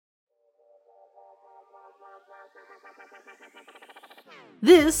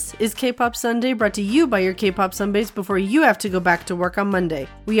This is K-Pop Sunday, brought to you by your K-Pop Sunbaes before you have to go back to work on Monday.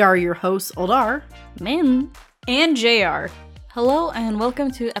 We are your hosts, Oldar, Min, and JR. Hello and welcome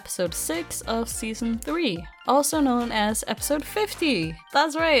to episode 6 of season 3, also known as episode 50.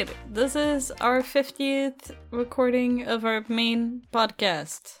 That's right, this is our 50th recording of our main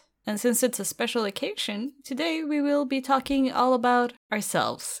podcast. And since it's a special occasion, today we will be talking all about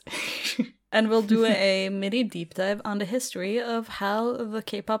ourselves. And we'll do a mini deep dive on the history of how the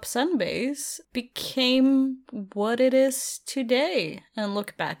K-pop Sunbaes became what it is today, and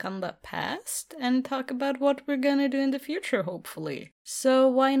look back on the past and talk about what we're gonna do in the future, hopefully. So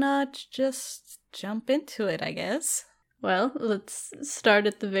why not just jump into it, I guess? Well, let's start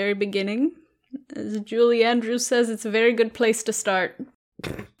at the very beginning. As Julie Andrews says, it's a very good place to start.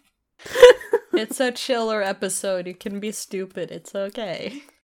 It's a chiller episode, you can be stupid, it's okay.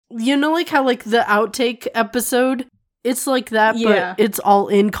 You know, like how, like, the outtake episode, it's like that, Yeah. but it's all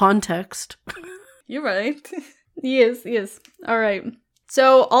in context. You're right. Yes. Alright.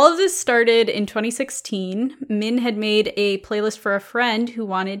 So, all of this started in 2016. Min had made a playlist for a friend who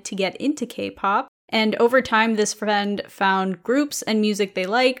wanted to get into K-pop. And over time, this friend found groups and music they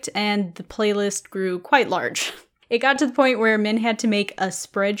liked, and the playlist grew quite large. It got to the point where Min had to make a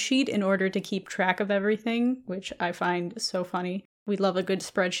spreadsheet in order to keep track of everything, which I find so funny. We love a good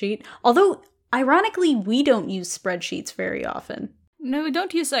spreadsheet. Although, ironically, we don't use spreadsheets very often. No, we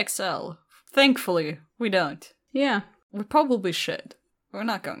don't use Excel. Thankfully, we don't. Yeah. We probably should. We're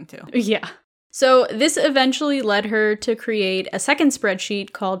not going to. Yeah. So this eventually led her to create a second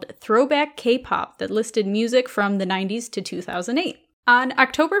spreadsheet called Throwback K-pop that listed music from the 90s to 2008. On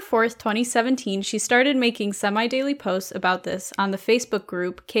October 4th, 2017, she started making semi-daily posts about this on the Facebook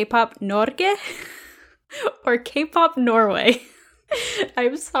group K-pop Norge or K-pop Norway.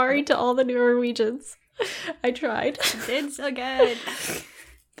 I'm sorry to all the Norwegians. I tried. You did so good.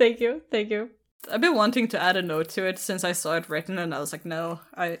 Thank you. I've been wanting to add a note to it since I saw it written, and I was like, no,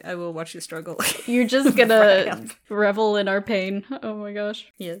 I will watch you struggle. You're just gonna revel in our pain. Oh my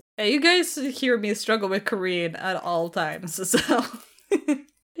gosh. Yes. Yeah, you guys hear me struggle with Korean at all times, so...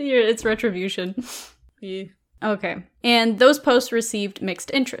 It's retribution. Yeah. Okay. And those posts received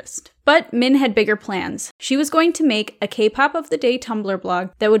mixed interest. But Min had bigger plans. She was going to make a K-pop of the day Tumblr blog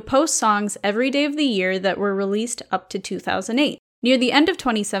that would post songs every day of the year that were released up to 2008. Near the end of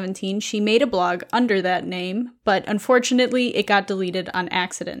 2017, she made a blog under that name, but unfortunately, it got deleted on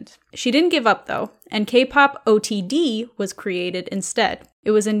accident. She didn't give up, though, and K-pop OTD was created instead.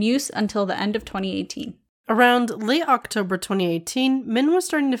 It was in use until the end of 2018. Around late October 2018, Min was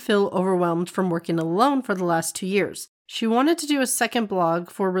starting to feel overwhelmed from working alone for the last 2 years. She wanted to do a second blog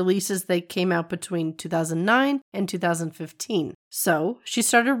for releases that came out between 2009 and 2015. So, she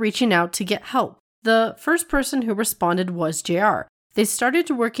started reaching out to get help. The first person who responded was JR. They started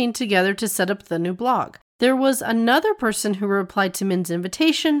working together to set up the new blog. There was another person who replied to Min's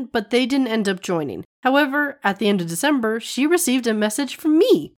invitation, but they didn't end up joining. However, at the end of December, she received a message from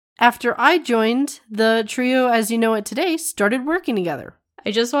me. After I joined, the trio, as you know it today, started working together. I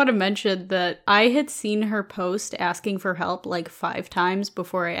just want to mention that I had seen her post asking for help like 5 times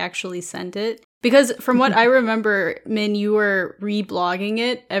before I actually sent it. Because from what I remember, Min, you were reblogging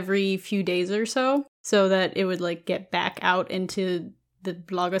it every few days or so that it would like get back out into the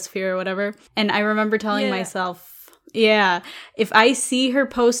blogosphere or whatever. And I remember telling myself, if I see her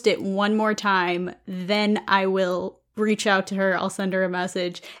post it one more time, then I will reach out to her, I'll send her a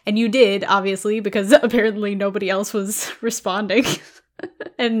message. And you did, obviously, because apparently nobody else was responding.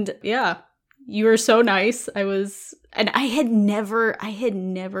 And yeah, you were so nice. I had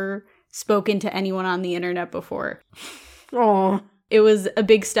never spoken to anyone on the internet before. Oh, it was a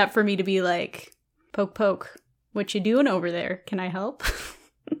big step for me to be like, poke, what you doing over there? Can I help?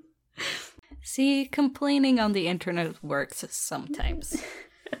 See, complaining on the internet works sometimes.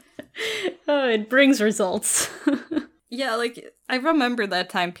 Oh, it brings results. Yeah, like, I remember that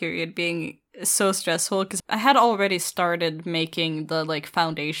time period being so stressful, because I had already started making the, like,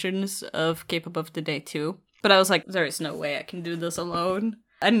 foundations of K-pop of the Day too. But I was like, there is no way I can do this alone.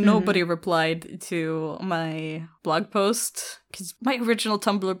 And nobody replied to my blog post, because my original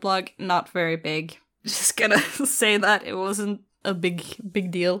Tumblr blog, not very big. Just gonna say that it wasn't a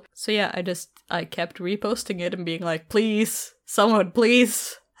big deal. So yeah, I kept reposting it and being like, please, someone,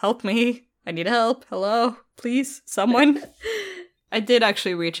 please, help me. I need help. Hello, please, someone. I did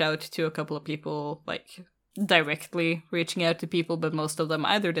actually reach out to a couple of people, like, directly reaching out to people, but most of them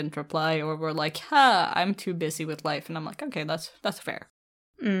either didn't reply or were like, I'm too busy with life. And I'm like, okay, that's fair.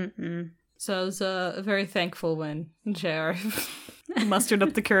 Mm-hmm. So I was very thankful when JR mustered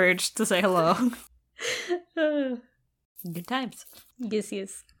up the courage to say hello. Good times.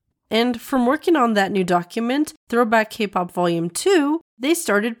 Yes. And from working on that new document, Throwback K-Pop Volume 2, they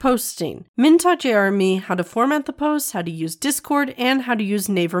started posting. Min taught JR and me how to format the posts, how to use Discord, and how to use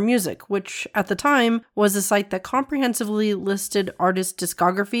Naver Music, which at the time was a site that comprehensively listed artist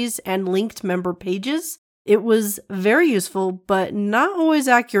discographies and linked member pages. It was very useful, but not always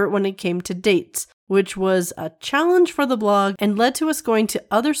accurate when it came to dates, which was a challenge for the blog and led to us going to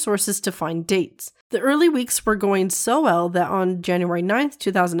other sources to find dates. The early weeks were going so well that on January 9th,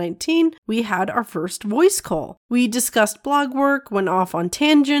 2019, we had our first voice call. We discussed blog work, went off on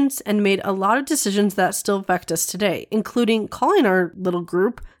tangents, and made a lot of decisions that still affect us today, including calling our little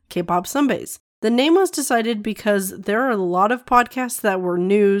group K-Pop Sunbaes. The name was decided because there are a lot of podcasts that were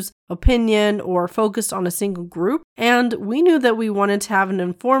news, opinion, or focused on a single group, and we knew that we wanted to have an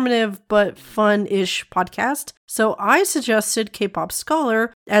informative but fun-ish podcast, so I suggested K-Pop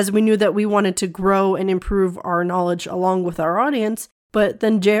Scholar, as we knew that we wanted to grow and improve our knowledge along with our audience. But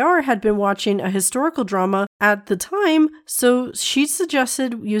then JR had been watching a historical drama at the time, so she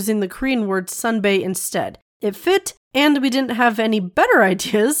suggested using the Korean word sunbae instead. It fit, and we didn't have any better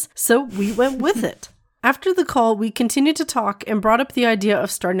ideas, so we went with it. After the call, we continued to talk and brought up the idea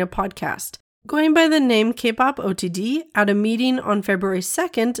of starting a podcast. Going by the name K-Pop OTD, at a meeting on February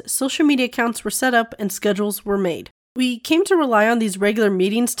 2nd, social media accounts were set up and schedules were made. We came to rely on these regular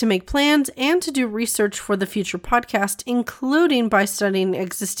meetings to make plans and to do research for the future podcast, including by studying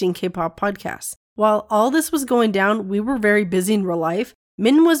existing K-pop podcasts. While all this was going down, we were very busy in real life.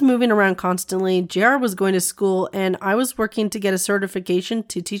 Min was moving around constantly, JR was going to school, and I was working to get a certification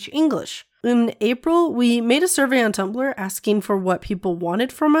to teach English. In April, we made a survey on Tumblr asking for what people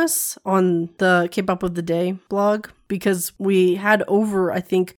wanted from us on the K-Pop of the Day blog, because we had over, I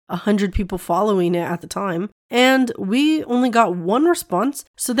think, 100 people following it at the time. And we only got one response,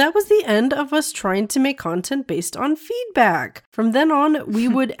 so that was the end of us trying to make content based on feedback. From then on, we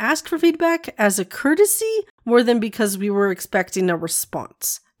would ask for feedback as a courtesy more than because we were expecting a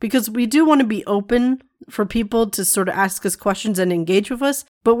response. Because we do want to be open for people to sort of ask us questions and engage with us,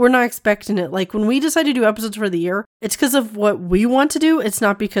 but we're not expecting it. Like when we decide to do episodes for the year, it's because of what we want to do. It's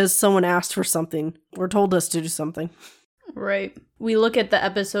not because someone asked for something or told us to do something. Right. We look at the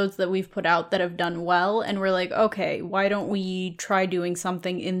episodes that we've put out that have done well, and we're like, okay, why don't we try doing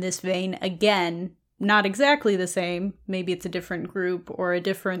something in this vein again? Not exactly the same. Maybe it's a different group or a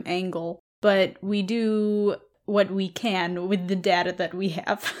different angle, but we do what we can with the data that we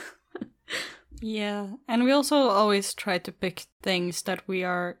have. Yeah, and we also always try to pick things that we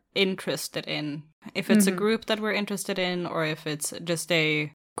are interested in. If it's a group that we're interested in, or if it's just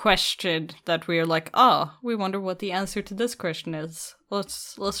a question that we're like, oh, we wonder what the answer to this question is.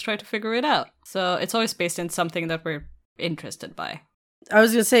 Let's try to figure it out. So it's always based in something that we're interested by. I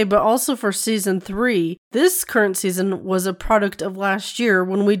was going to say, but also for season 3, this current season was a product of last year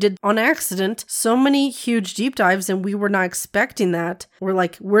when we did, on accident, so many huge deep dives and we were not expecting that. We're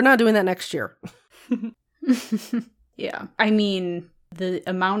like, we're not doing that next year. Yeah. I mean, the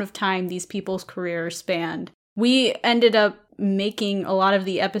amount of time these people's careers spanned. We ended up making a lot of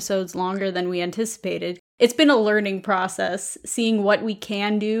the episodes longer than we anticipated. It's been a learning process, seeing what we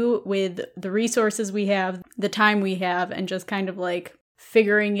can do with the resources we have, the time we have, and just kind of like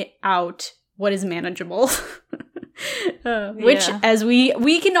figuring out what is manageable. Which, as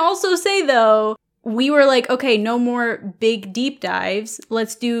we can also say, though, we were like, okay, no more big deep dives.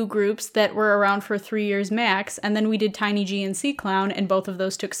 Let's do groups that were around for 3 years max. And then we did Tiny G and Sea Clown, and both of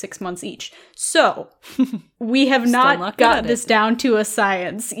those took 6 months each. So we have not got this down to a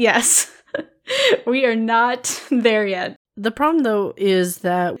science. Yes. We are not there yet. The problem, though, is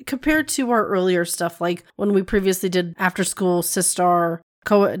that compared to our earlier stuff, like when we previously did After School, Sistar,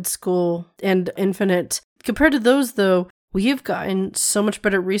 Co-ed School, and Infinite, compared to those, though, we have gotten so much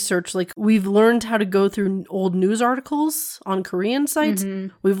better research. Like, we've learned how to go through old news articles on Korean sites.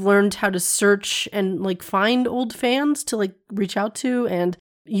 Mm-hmm. We've learned how to search and, like, find old fans to, like, reach out to, and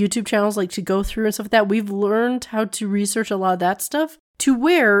YouTube channels, like, to go through and stuff like that. We've learned how to research a lot of that stuff to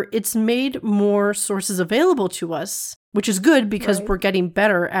where it's made more sources available to us, which is good because we're getting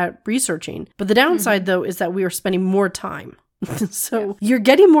better at researching. But the downside, though, is that we are spending more time. So you're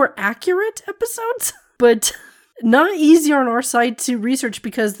getting more accurate episodes, but not easier on our side to research,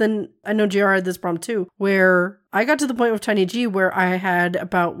 because then I know JR had this problem too, where I got to the point with Tiny G where I had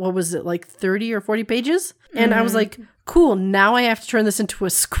about, what was it, like 30 or 40 pages? And I was like, cool, now I have to turn this into a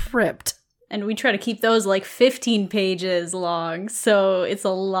script. And we try to keep those like 15 pages long, so it's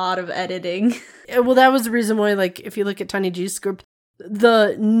a lot of editing. Well, that was the reason why, like, if you look at Tiny G's script,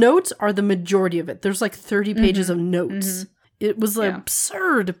 the notes are the majority of it. There's like 30 pages of notes. It was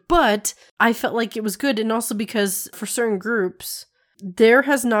absurd, but I felt like it was good. And also because for certain groups, there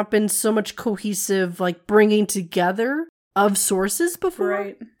has not been so much cohesive, like, bringing together of sources before,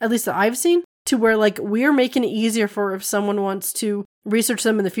 Right. at least that I've seen, to where, like, we're making it easier for if someone wants to research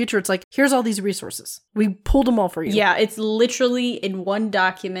them in the future. It's like, here's all these resources. We pulled them all for you. Yeah, it's literally in one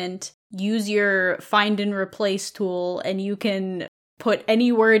document. Use your find and replace tool, and you can put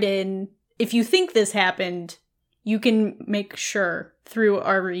any word in. If you think this happened, you can make sure through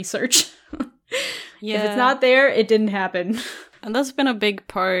our research. Yeah. If it's not there, it didn't happen. And that's been a big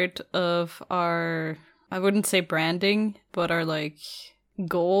part of our, I wouldn't say branding, but our, like,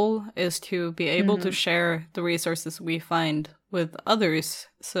 goal is to be able to share the resources we find with others.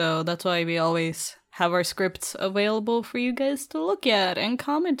 So that's why we always have our scripts available for you guys to look at and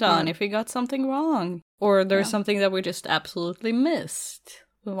comment on if you got something wrong. Or there's something that we just absolutely missed.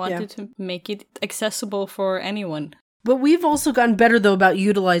 We wanted to make it accessible for anyone. But we've also gotten better, though, about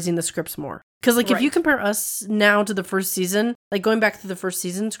utilizing the scripts more. Because, like, if Right. you compare us now to the first season, like, going back to the first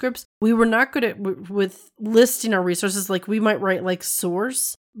season scripts, we were not good at with listing our resources. Like, we might write, like,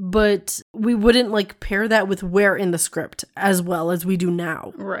 source, but we wouldn't, like, pair that with where in the script as well as we do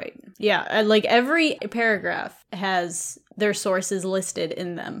now. Right. Yeah, and, like, every paragraph has their sources listed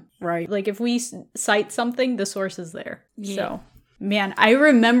in them. Right. Like, if we cite something, the source is there. Yeah. So, man, I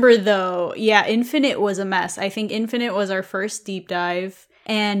remember, though, Infinite was a mess. I think Infinite was our first deep dive,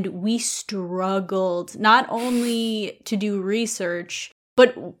 and we struggled not only to do research,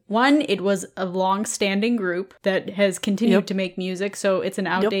 but one, it was a long-standing group that has continued to make music, so it's an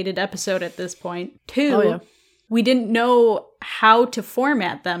outdated episode at this point. Two, we didn't know how to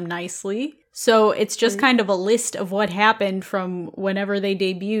format them nicely. So it's just kind of a list of what happened from whenever they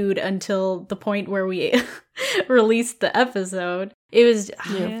debuted until the point where we released the episode. It was,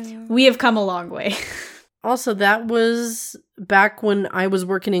 we have come a long way. Also, that was back when I was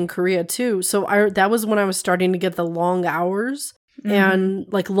working in Korea, too. So that was when I was starting to get the long hours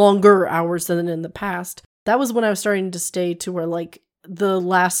and, like, longer hours than in the past. That was when I was starting to stay to where, like, the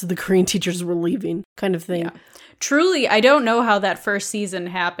last of the Korean teachers were leaving kind of thing. Yeah. Truly, I don't know how that first season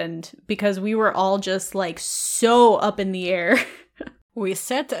happened because we were all just, like, so up in the air. We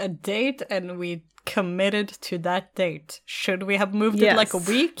set a date and we committed to that date. Should we have moved it like a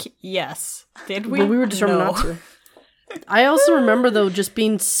week? Yes. Did we? But we were determined No. not to. I also remember, though, just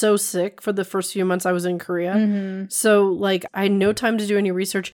being so sick for the first few months I was in Korea. So, like, I had no time to do any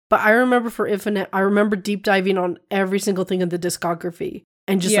research. But I remember for Infinite, I remember deep diving on every single thing in the discography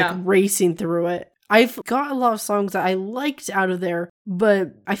and just, like, racing through it. I've got a lot of songs that I liked out of there,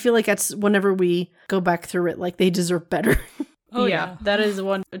 but I feel like that's whenever we go back through it, like, they deserve better. Oh, yeah, that is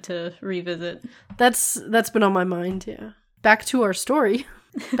one to revisit. That's been on my mind, yeah. Back to our story.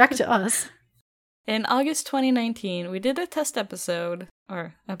 Back to us. In August 2019, we did a test episode,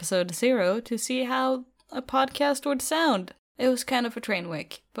 or episode 0, to see how a podcast would sound. It was kind of a train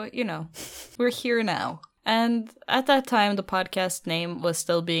wreck, but you know, we're here now. And at that time, the podcast name was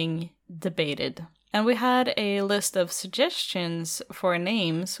still being debated. And we had a list of suggestions for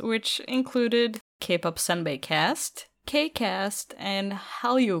names, which included K-pop Senbei Cast, K-Cast, and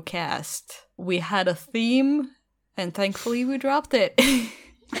HallYuCast. We had a theme, and thankfully we dropped it.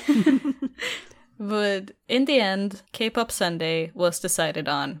 But in the end, K-pop Sunday was decided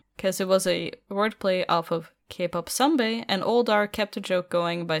on, because it was a wordplay off of K-pop Sunday, and Oldar kept a joke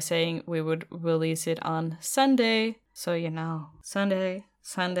going by saying we would release it on Sunday. So, you know, Sunday,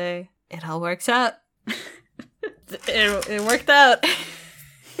 it all works out. It worked out.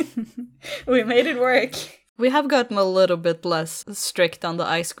 We made it work. We have gotten a little bit less strict on the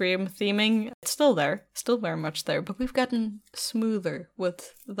ice cream theming. It's still there, still very much there, but we've gotten smoother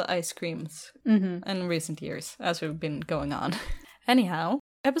with the ice creams in recent years as we've been going on. Anyhow,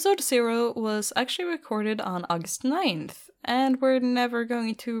 episode 0 was actually recorded on August 9th, and we're never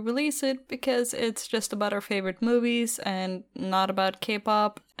going to release it because it's just about our favorite movies and not about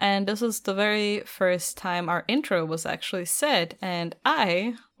K-pop. And this was the very first time our intro was actually said, and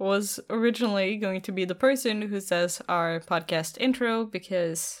I was originally going to be the person who says our podcast intro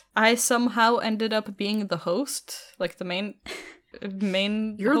because I somehow ended up being the host, like the main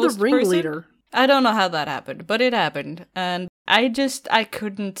You're host the ringleader. person. I don't know how that happened, but it happened, and I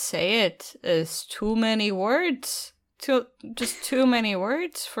couldn't say it. It's too many words. Too many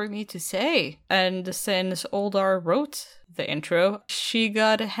words for me to say. And since Oldar wrote the intro, she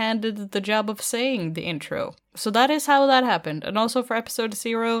got handed the job of saying the intro. So that is how that happened. And also for episode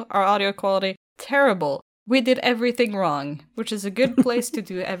 0, our audio quality, terrible. We did everything wrong, which is a good place to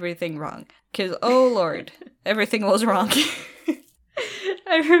do everything wrong. Because, oh lord, everything was wrong.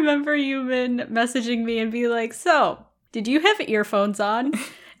 I remember you been messaging me and be like, so, did you have earphones on?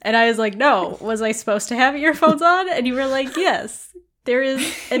 And I was like, no. Was I supposed to have earphones on? And you were like, yes. There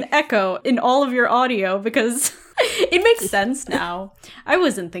is an echo in all of your audio because it makes sense now. I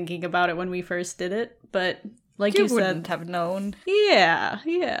wasn't thinking about it when we first did it, but like you wouldn't said, have known.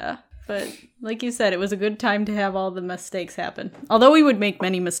 Yeah. But like you said, it was a good time to have all the mistakes happen. Although we would make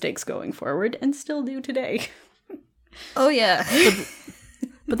many mistakes going forward and still do today. Oh, yeah.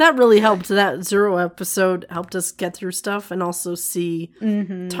 But that really helped. That 0 episode helped us get through stuff and also see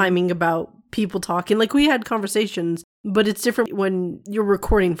timing about people talking. Like, we had conversations, but it's different when you're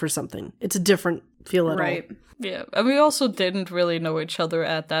recording for something. It's a different feel at all. Yeah, and we also didn't really know each other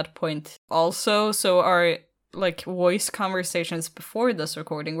at that point also, so our, like, voice conversations before this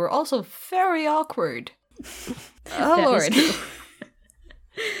recording were also very awkward. Oh, Lord.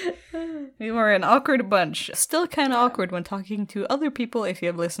 We were an awkward bunch. Still kind of awkward when talking to other people if you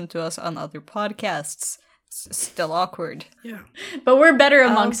have listened to us on other podcasts. Still awkward. Yeah. But we're better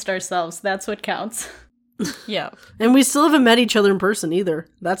amongst ourselves. That's what counts. Yeah. And we still haven't met each other in person either.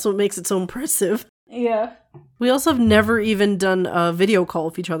 That's what makes it so impressive. Yeah. We also have never even done a video call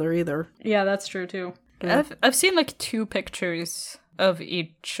with each other either. Yeah, that's true too. Yeah. I've seen like 2 pictures of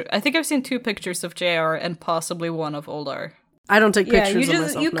each. I think I've seen 2 pictures of JR and possibly one of Oldar. I don't take pictures of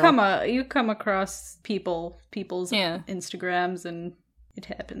myself. You come across people's Instagrams and it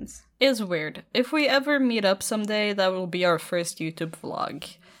happens. It's weird. If we ever meet up someday, that will be our first YouTube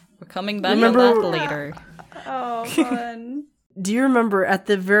vlog. We're coming back on that later. Oh, fun. Do you remember at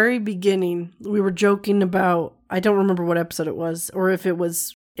the very beginning, we were joking about, I don't remember what episode it was, or if it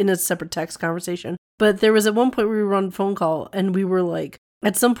was in a separate text conversation, but there was at one point we were on a phone call, and we were like,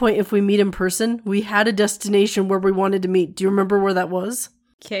 at some point, if we meet in person, we had a destination where we wanted to meet. Do you remember where that was?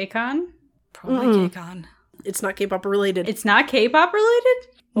 KCON? Probably KCON. It's not K-pop related. It's not K-pop related?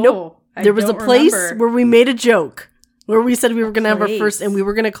 Nope. Oh, there was a place where we made a joke, where we said we were going to have our first, and we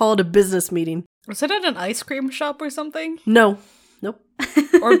were going to call it a business meeting. Was it at an ice cream shop or something? No. Nope.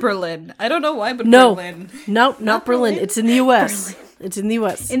 Or Berlin. I don't know why, but no. Berlin. No, not Berlin. It's in the U.S. It's in the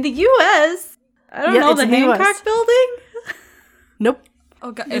U.S. In the U.S.? I don't know, the Hancock building? Nope.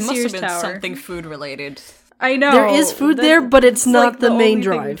 Oh god, it must have been something food related. I know. There is food there, but it's not like the main only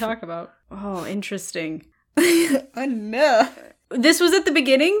drive. Thing we talk about. Oh, interesting. Oh no. This was at the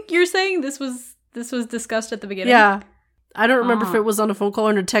beginning, you're saying? This was discussed at the beginning? Yeah. I don't remember if it was on a phone call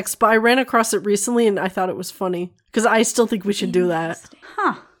or in a text, but I ran across it recently and I thought it was funny. Because I still think we should do that.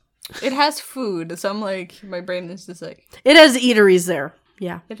 Huh. It has food, so I'm like, my brain is just like... It has eateries there.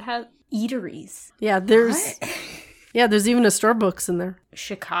 Yeah. It has... Eateries? Yeah, there's... What? Yeah, there's even a Starbucks in there.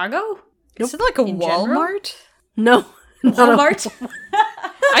 Chicago? Nope. Is it like a Walmart? No. Walmart?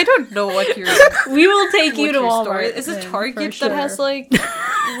 I don't know what you're... We will take you to Walmart. Is it Target that has like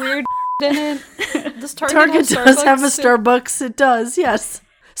weird in it? Does Target does have a Starbucks. It does, yes.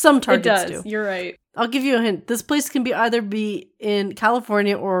 Some Targets do. You're right. I'll give you a hint. This place can be either in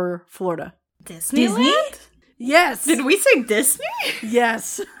California or Florida. Disney? Yes. Did we say Disney?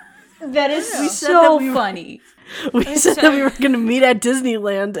 Yes. That is so funny. We said that we were going to meet at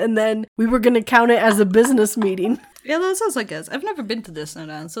Disneyland, and then we were going to count it as a business meeting. Yeah, that sounds like us. I've never been to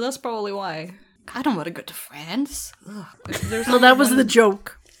Disneyland, so that's probably why. I don't want to go to France. So that was the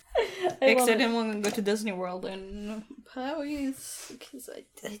joke. I didn't want to go to Disney World in Paris because I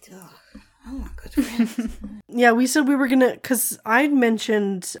don't want to go to France. Yeah, we said we were gonna, because I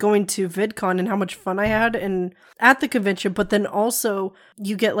mentioned going to VidCon and how much fun I had and at the convention, but then also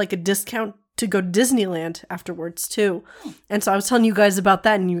you get like a discount to go to Disneyland afterwards too. And so I was telling you guys about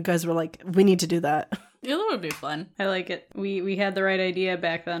that, and you guys were like, we need to do that. Yeah, that would be fun. I like it. We had the right idea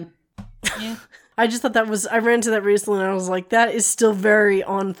back then. Yeah. I just thought I ran into that recently and I was like, that is still very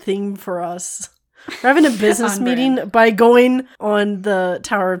on theme for us. We're having a business meeting by going on the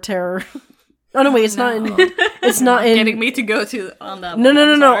Tower of Terror. Oh no, wait, it's not in. It's not in. Getting me to go to on that.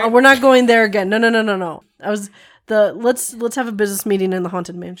 No. We're not going there again. No. Let's have a business meeting in the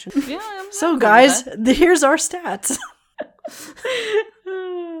Haunted Mansion. Yeah. So guys, here's our stats.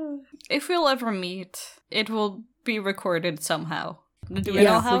 If we'll ever meet, it will be recorded somehow. Do we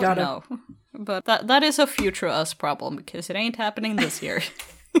know how? No. But that is a future us problem because it ain't happening this year.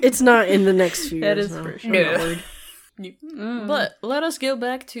 It's not in the next few years. That is for sure. Yeah. But let us go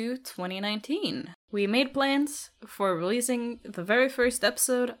back to 2019. We made plans for releasing the very first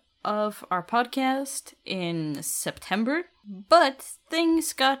episode of our podcast in September, but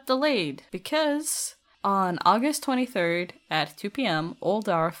things got delayed because on August 23rd at 2 p.m.,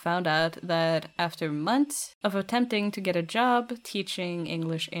 Oldar found out that after months of attempting to get a job teaching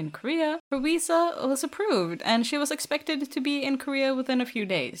English in Korea, her visa was approved and she was expected to be in Korea within a few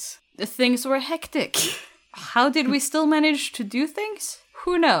days. Things were hectic. How did we still manage to do things?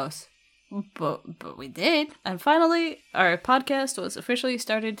 Who knows? But we did. And finally, our podcast was officially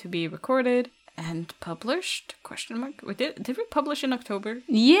started to be recorded and published? Question mark. Did we publish in October?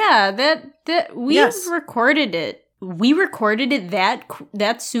 Yeah, that we Yes. recorded it. We recorded it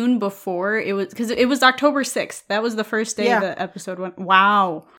that soon before it was, because it was October 6th. That was the first day the episode went.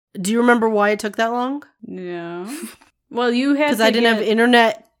 Wow. Do you remember why it took that long? No. Well, you had Because I didn't have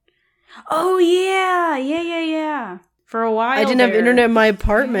internet. Oh yeah. For a while, I didn't have internet in my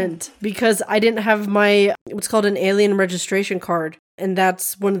apartment because I didn't have my what's called an alien registration card. And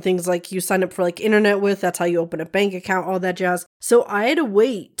that's one of the things like you sign up for like internet with. That's how you open a bank account, all that jazz. So I had to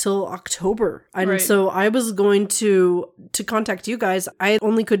wait till October. And Right. so I was going to contact you guys. I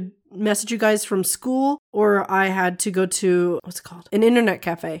only could message you guys from school, or I had to go to, what's it called? An internet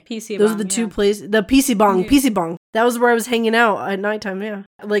cafe. PC. Those are the two places. The PC Bong. That was where I was hanging out at nighttime, yeah.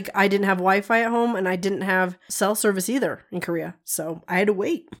 Like, I didn't have Wi-Fi at home, and I didn't have cell service either in Korea. So I had to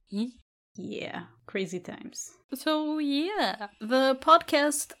wait. Yeah, crazy times. So yeah, the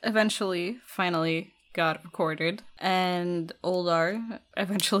podcast finally got recorded, and Oldar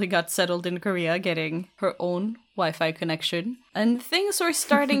eventually got settled in Korea, getting her own Wi-Fi connection, and things were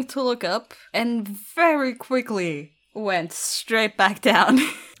starting to look up, and very quickly went straight back down.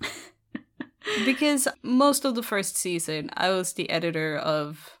 Because most of the first season, I was the editor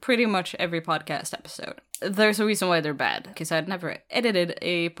of pretty much every podcast episode. There's a reason why they're bad, because I'd never edited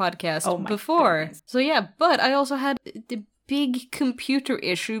a podcast before. Goodness. So yeah, but I also had the big computer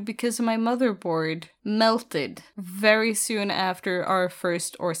issue because my motherboard melted very soon after our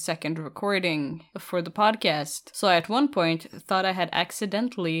first or second recording for the podcast. So I at one point thought I had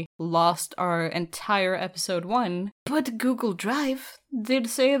accidentally lost our entire episode 1, but Google Drive did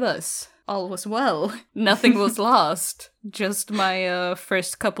save us. All was well. Nothing was lost. Just my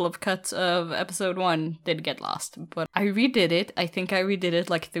first couple of cuts of episode 1 did get lost. But I redid it. I think I redid it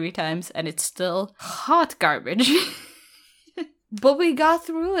like 3 times, and it's still hot garbage. But we got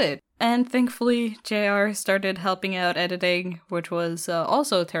through it. And thankfully, JR started helping out editing, which was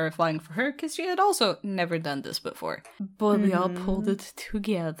also terrifying for her, because she had also never done this before. But we all pulled it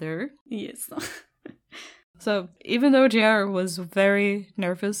together. Yes. So, even though JR was very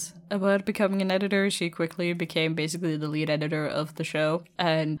nervous about becoming an editor, she quickly became basically the lead editor of the show,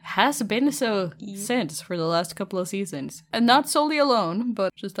 and has been so since for the last couple of seasons. And not solely alone,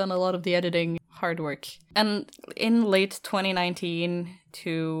 but just done a lot of the editing hard work. And in late 2019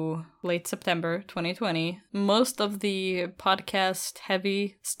 to late September 2020, most of the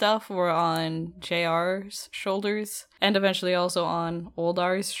podcast-heavy stuff were on JR's shoulders, and eventually also on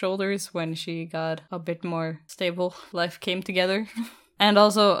Oldar's shoulders when she got a bit more stable. Life came together. And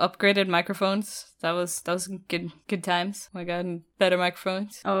also upgraded microphones. That was good times. Oh my god, and better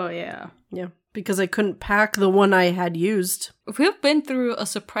microphones. Oh yeah. Yeah, because I couldn't pack the one I had used. We've been through a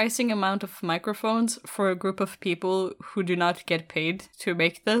surprising amount of microphones for a group of people who do not get paid to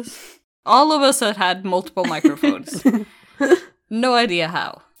make this. All of us had multiple microphones. No idea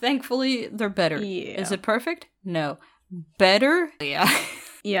how. Thankfully, they're better. Yeah. Is it perfect? No. Better? Yeah.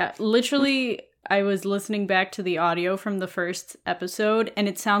 Yeah, literally, I was listening back to the audio from the first episode, and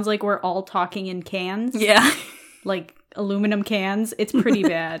it sounds like we're all talking in cans. Yeah. Like aluminum cans. It's pretty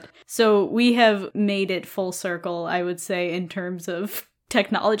bad. So we have made it full circle, I would say, in terms of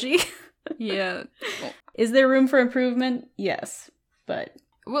technology. Yeah. Is there room for improvement? Yes. But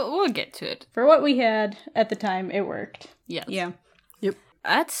We'll get to it. for what we had at the time, it worked. Yes. Yeah.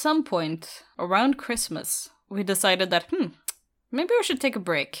 At some point around Christmas, we decided that, maybe we should take a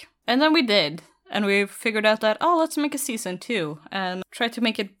break. And then we did. And we figured out that, let's make a season 2 and try to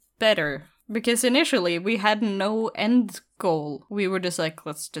make it better. Because initially, we had no end goal. We were just like,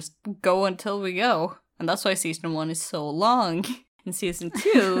 let's just go until we go. And that's why season 1 is so long. In season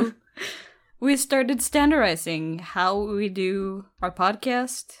 2, we started standardizing how we do our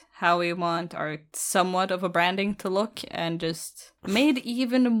podcast, how we want our somewhat of a branding to look, and just made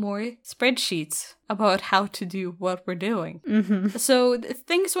even more spreadsheets about how to do what we're doing. Mm-hmm. So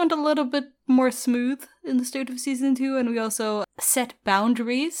things went a little bit more smooth in the start of season 2, and we also set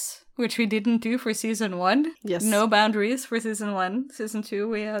boundaries, which we didn't do for season 1. Yes. No boundaries for season 1. Season 2,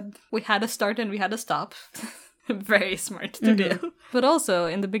 we had a start and we had a stop. Very smart to do. But also,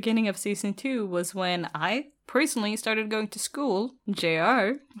 in the beginning of season 2 was when I personally started going to school.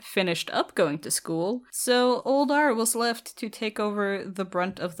 JR finished up going to school. So Oldar was left to take over the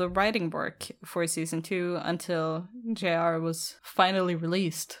brunt of the writing work for season 2 until JR was finally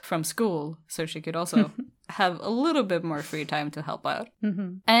released from school. So she could also have a little bit more free time to help out.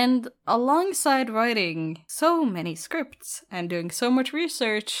 Mm-hmm. And alongside writing so many scripts and doing so much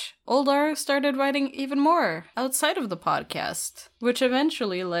research, Oldar started writing even more outside of the podcast, which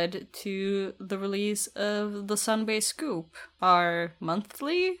eventually led to the release of the Sunbay Scoop, our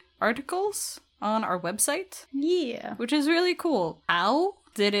monthly articles on our website. Yeah. Which is really cool. How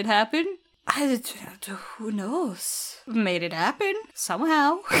did it happen? Who knows? Made it happen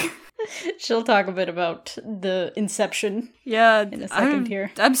somehow. She'll talk a bit about the inception. Yeah, in a second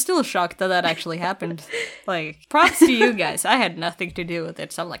here. I'm still shocked that actually happened. Like, props to you guys. I had nothing to do with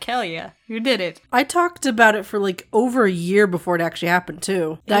it, so I'm like, hell yeah, you did it. I talked about it for like over a year before it actually happened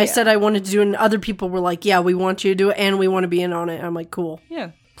too. Yeah. I said I wanted to do it, and other people were like, yeah, we want you to do it, and we want to be in on it. I'm like, cool.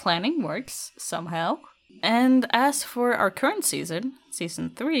 Yeah, planning works somehow. And as for our current season,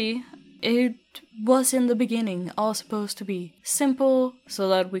 season 3, it was in the beginning all supposed to be simple so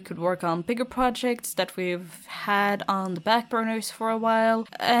that we could work on bigger projects that we've had on the back burners for a while,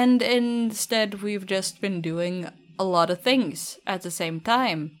 and instead we've just been doing a lot of things at the same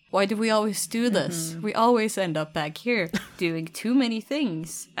time. Why do we always do this? We always end up back here doing too many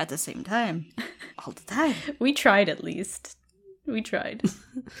things at the same time. All the time. We tried at least. We tried.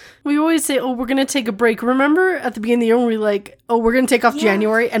 We always say, oh, we're going to take a break. Remember at the beginning of the year when we were like, oh, we're going to take off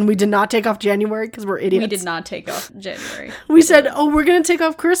January, and we did not take off January because we're idiots. We did not take off January. We said, oh, we're going to take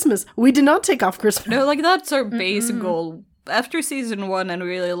off Christmas. We did not take off Christmas. No, like that's our base goal. After season 1 and we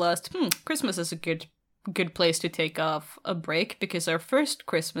realized, Christmas is a good place to take off a break, because our first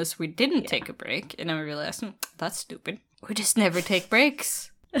Christmas we didn't take a break, and then we realized, that's stupid. We just never take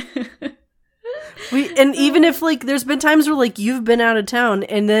breaks. And even if, like, there's been times where, like, you've been out of town,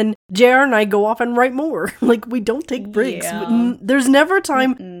 and then JR and I go off and write more. Like, we don't take breaks. Yeah. There's never a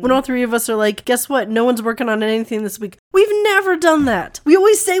time when all three of us are like, guess what? No one's working on anything this week. We've never done that. We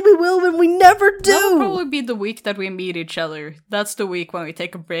always say we will, but we never do. That'll probably be the week that we meet each other. That's the week when we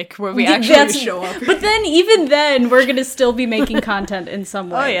take a break, where we actually show up. But then, even then, we're gonna still be making content in some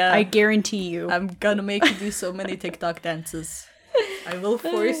way. Oh, yeah. I guarantee you. I'm gonna make you do so many TikTok dances. I will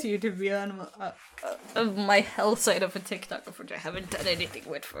force you to be on my hell side of a TikTok, which I haven't done anything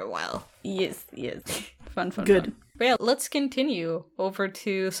with for a while. Yes. Fun. Good. Fun. But yeah, let's continue over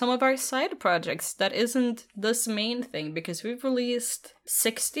to some of our side projects that isn't this main thing, because we've released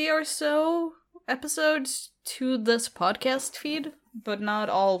 60 or so episodes to this podcast feed, but not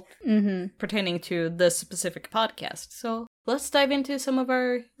all pertaining to this specific podcast. So let's dive into some of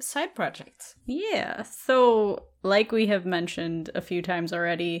our side projects. Yeah, so like we have mentioned a few times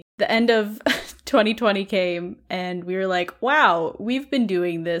already, the end of 2020 came and we were like, wow, we've been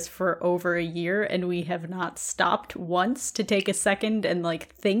doing this for over a year and we have not stopped once to take a second and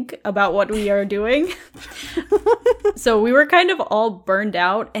like think about what we are doing. So we were kind of all burned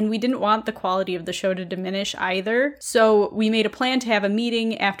out and we didn't want the quality of the show to diminish either. So we made a plan to have a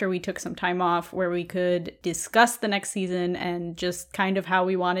meeting after we took some time off where we could discuss the next season and just kind of how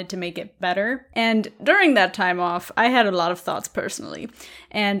we wanted to make it better. And during that time off, I had a lot of thoughts personally.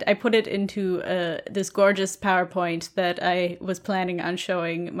 And I put it into this gorgeous PowerPoint that I was planning on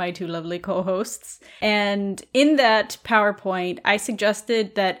showing my two lovely co-hosts. And in that PowerPoint, I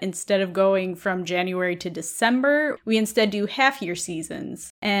suggested that instead of going from January to December, we instead do half-year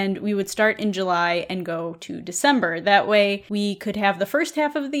seasons. And we would start in July and go to December. That way, we could have the first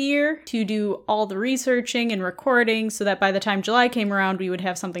half of the year to do all the researching and recording so that by the time July came around, we would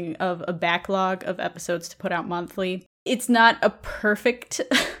have something of a backlog of episodes to put out monthly. It's not a perfect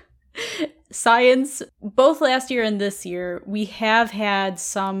science. Both last year and this year, we have had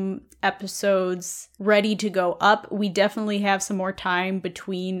some episodes ready to go up. We definitely have some more time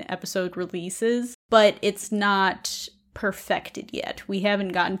between episode releases, but it's not perfected yet. We haven't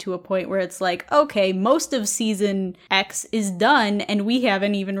gotten to a point where it's like, okay, most of season X is done and we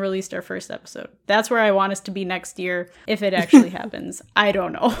haven't even released our first episode. That's where I want us to be next year if it actually happens. I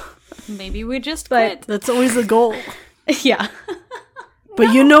don't know. Maybe we just quit. That's always the goal. Yeah.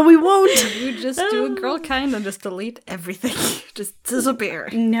 But you know we won't. You just do a girl kind and just delete everything. Just disappear.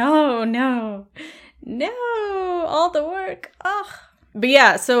 No. All the work. Ugh. But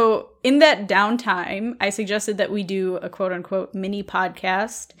yeah, so in that downtime, I suggested that we do a quote-unquote mini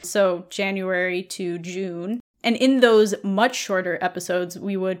podcast, so January to June. And in those much shorter episodes,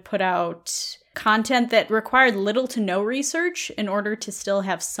 we would put out content that required little to no research in order to still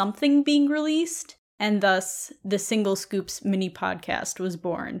have something being released. And thus, the Single Scoops mini podcast was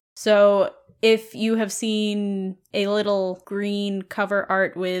born. So if you have seen a little green cover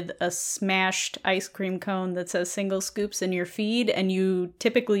art with a smashed ice cream cone that says Single Scoops in your feed, and you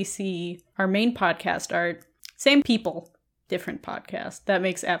typically see our main podcast art, same people. different podcast. That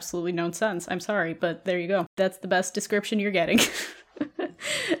makes absolutely no sense. I'm sorry, but there you go. That's the best description you're getting.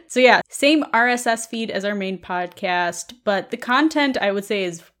 So yeah, same RSS feed as our main podcast, but the content I would say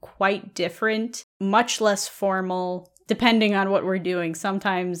is quite different, much less formal, depending on what we're doing.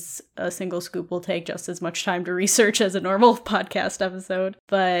 Sometimes a single scoop will take just as much time to research as a normal podcast episode.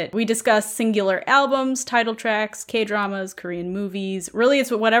 But we discuss singular albums, title tracks, K-dramas, Korean movies. Really,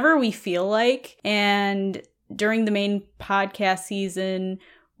 it's whatever we feel like. And during the main podcast season,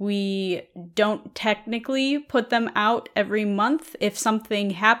 we don't technically put them out every month. If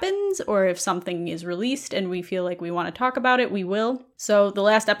something happens or if something is released and we feel like we want to talk about it, we will. So the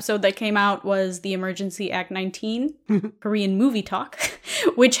last episode that came out was the Emergency Act 19 Korean movie talk,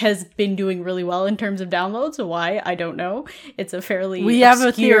 which has been doing really well in terms of downloads. Why? I don't know. It's a fairly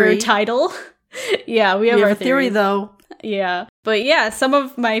obscure title. Yeah, we have our theory though. Yeah. But yeah, some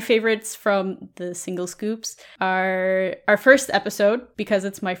of my favorites from the single scoops are our first episode, because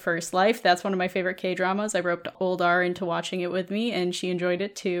it's my first life. That's one of my favorite K-dramas. I roped Old R into watching it with me, and she enjoyed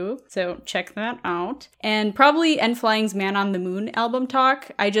it too. So check that out. And probably N.Flying's Man on the Moon album talk.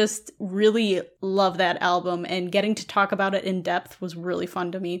 I just really love that album, and getting to talk about it in depth was really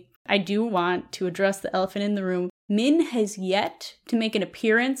fun to me. I do want to address the elephant in the room. Min has yet to make an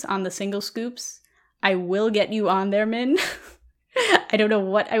appearance on the single scoops. I will get you on there, Min. I don't know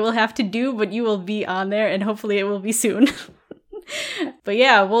what I will have to do, but you will be on there, and hopefully it will be soon. But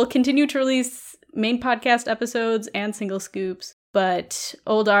yeah, we'll continue to release main podcast episodes and single scoops. But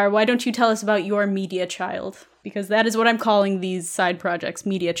Oldar, why don't you tell us about your media child? Because that is what I'm calling these side projects,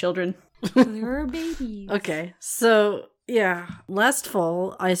 media children. They're babies. Okay, so yeah, last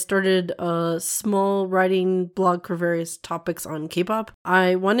fall, I started a small writing blog for various topics on K-pop.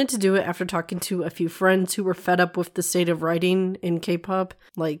 I wanted to do it after talking to a few friends who were fed up with the state of writing in K-pop.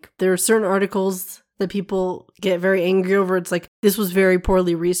 Like, there are certain articles that people get very angry over. It's like, this was very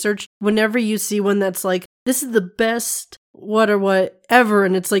poorly researched. Whenever you see one that's like, this is the best what ever,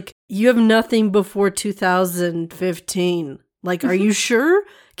 and it's like, you have nothing before 2015. Like, are you sure?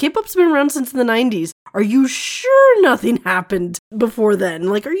 K-pop's been around since the 90s. Are you sure nothing happened before then?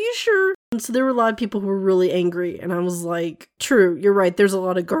 Like, are you sure? And so there were a lot of people who were really angry. And I was like, true, you're right. There's a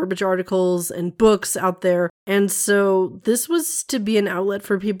lot of garbage articles and books out there. And so this was to be an outlet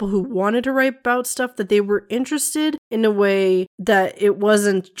for people who wanted to write about stuff that they were interested in a way that it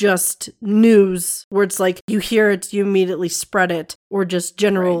wasn't just news where it's like you hear it, you immediately spread it, or just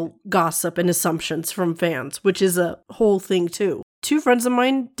general gossip and assumptions from fans, which is a whole thing too. Two friends of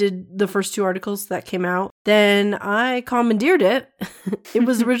mine did the first two articles that came out. Then I commandeered it. It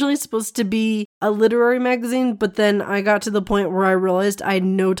was originally supposed to be a literary magazine, but then I got to the point where I realized I had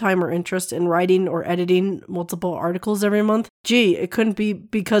no time or interest in writing or editing multiple articles every month. Gee, it couldn't be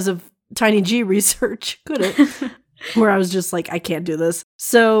because of Tiny G research, could it? Where I was just like, I can't do this.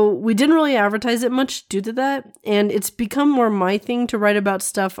 So we didn't really advertise it much due to that. And it's become more my thing to write about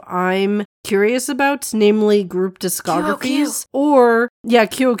stuff I'm curious about, namely group discographies. Or, yeah,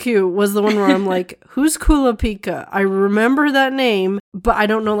 QOQ was the one where I'm like, who's Kula Pika? I remember that name, but I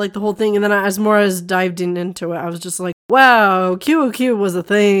don't know like the whole thing. And then as more as dived into it, I was just like, wow, QOQ was a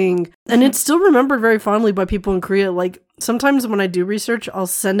thing. And it's still remembered very fondly by people in Korea. Like, sometimes when I do research, I'll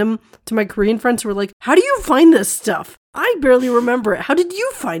send them to my Korean friends who are like, how do you find this stuff? I barely remember it. How did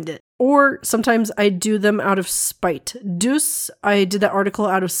you find it? Or sometimes I do them out of spite. Deuce, I did that article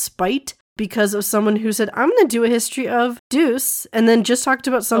out of spite because of someone who said, I'm going to do a history of Deuce, and then just talked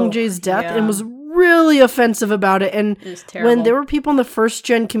about Sung Jae's death and was really offensive about it. And when there were people in the first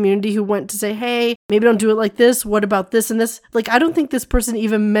gen community who went to say, hey, maybe don't do it like this. What about this and this? Like, I don't think this person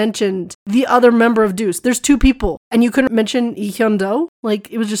even mentioned the other member of Deuce. There's two people and you couldn't mention Lee Hyun-do. Like,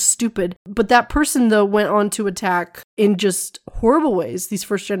 it was just stupid. But that person, though, went on to attack in just horrible ways these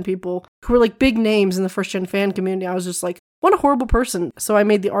first gen people who were like big names in the first gen fan community. I was just like, what a horrible person. So I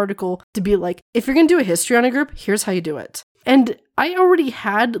made the article to be like, if you're going to do a history on a group, here's how you do it. And I already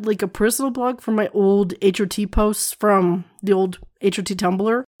had like a personal blog from my old HOT posts from the old HOT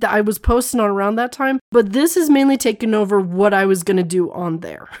Tumblr that I was posting on around that time. But this has mainly taken over what I was going to do on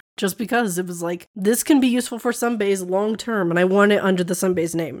there. Just because it was like, this can be useful for Sunbae's long term, and I want it under the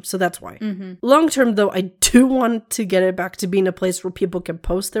Sunbae's name. So that's why. Long term, though, I do want to get it back to being a place where people can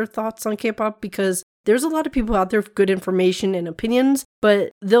post their thoughts on K-pop, because there's a lot of people out there with good information and opinions,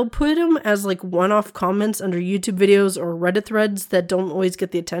 but they'll put them as like one-off comments under YouTube videos or Reddit threads that don't always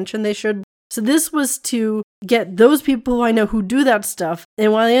get the attention they should. So this was to get those people who I know who do that stuff.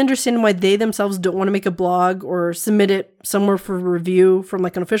 And while I understand why they themselves don't want to make a blog or submit it somewhere for review from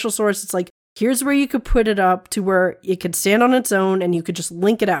like an official source, it's like, here's where you could put it up to where it could stand on its own and you could just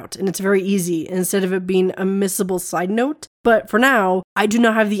link it out. And it's very easy instead of it being a missable side note. But for now, I do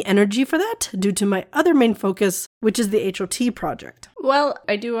not have the energy for that due to my other main focus, which is the HOT project. Well,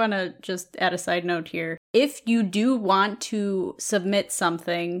 I do want to just add a side note here. If you do want to submit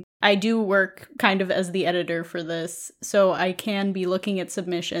something, I do work kind of as the editor for this, so I can be looking at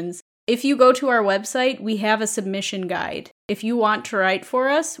submissions. If you go to our website, we have a submission guide. If you want to write for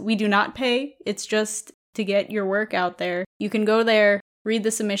us, we do not pay. It's just to get your work out there. You can go there, read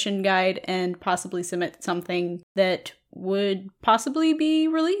the submission guide, and possibly submit something that would possibly be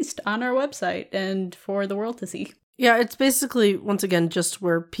released on our website and for the world to see. Yeah, it's basically, once again, just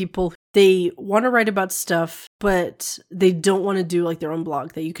where people, they want to write about stuff, but they don't want to do like their own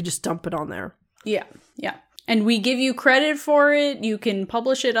blog, that you could just dump it on there. Yeah. And we give you credit for it. You can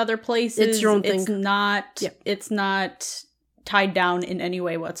publish it other places. It's your own thing. It's not tied down in any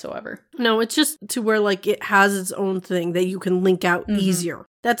way whatsoever. No, it's just to where like it has its own thing that you can link out easier.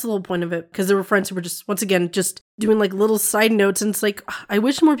 That's the whole point of it. Because there were friends who were just, once again, just doing like little side notes. And it's like, I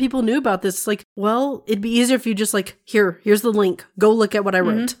wish more people knew about this. It's like, well, it'd be easier if you just like, here's the link. Go look at what I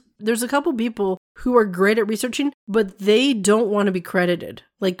wrote. There's a couple people who are great at researching, but they don't want to be credited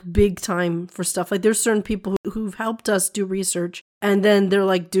like big time for stuff. Like there's certain people who've helped us do research and then they're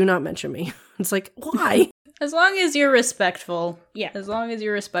like, do not mention me. It's like, why? As long as you're respectful. Yeah. As long as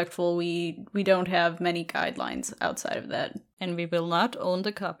you're respectful, we don't have many guidelines outside of that. And we will not own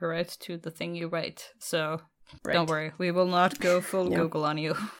the copyright to the thing you write. So don't worry. We will not go full Google on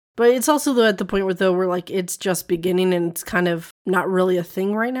you. But it's also though at the point where we're like, it's just beginning and it's kind of not really a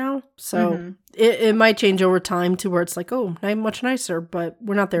thing right now. So it might change over time to where it's like, oh, much nicer, but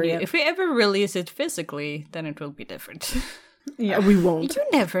we're not there yet. If we ever release it physically, then it will be different. Yeah, we won't. You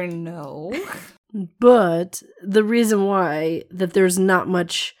never know. But the reason why that there's not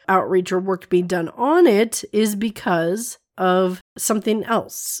much outreach or work being done on it is because of something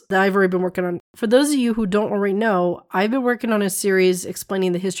else that I've already been working on. For those of you who don't already know, I've been working on a series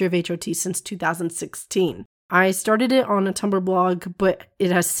explaining the history of HOT since 2016. I started it on a Tumblr blog, but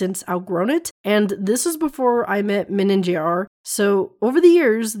it has since outgrown it. And this was before I met Min and JR. So over the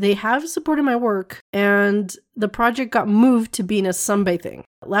years, they have supported my work and the project got moved to being a Sunbae thing.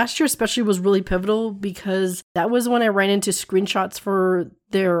 Last year especially was really pivotal because that was when I ran into screenshots for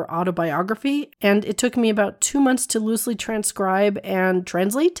their autobiography. And it took me about 2 months to loosely transcribe and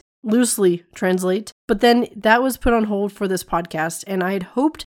translate. But then that was put on hold for this podcast, and I had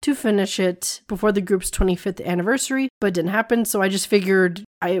hoped to finish it before the group's 25th anniversary, but it didn't happen, so I just figured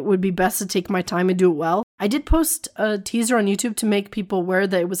it would be best to take my time and do it well. I did post a teaser on YouTube to make people aware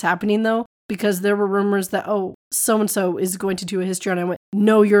that it was happening, though, because there were rumors that, oh, so-and-so is going to do a history, and I went,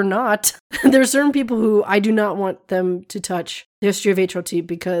 no, you're not. There are certain people who I do not want them to touch the history of HOT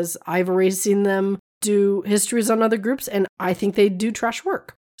because I've already seen them do histories on other groups, and I think they do trash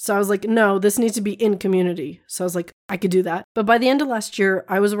work. So I was like, no, this needs to be in community. So I was like, I could do that. But by the end of last year,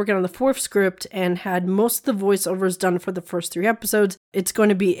 I was working on the 4th script and had most of the voiceovers done for the first 3 episodes. It's going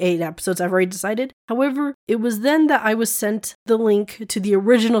to be 8 episodes, I've already decided. However, it was then that I was sent the link to the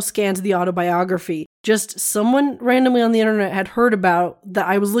original scans of the autobiography. Just someone randomly on the internet had heard about that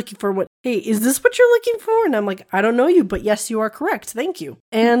I was looking for. What, hey, is this what you're looking for? And I'm like, I don't know you, but yes, you are correct. Thank you.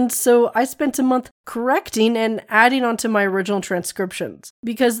 And so I spent a month correcting and adding onto my original transcriptions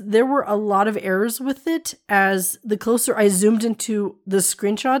because there were a lot of errors with it. As the closer I zoomed into the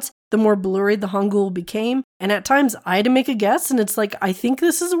screenshots, the more blurry the Hangul became. And at times I had to make a guess and it's like, I think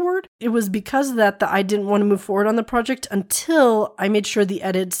this is a word. It was because of that I didn't want to move forward on the project until I made sure the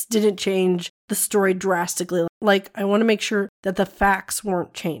edits didn't change the story drastically. Like, I want to make sure that the facts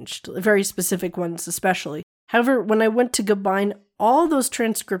weren't changed, very specific ones especially. However, when I went to combine all those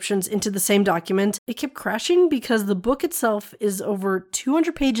transcriptions into the same document, it kept crashing because the book itself is over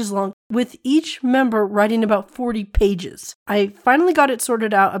 200 pages long, with each member writing about 40 pages. I finally got it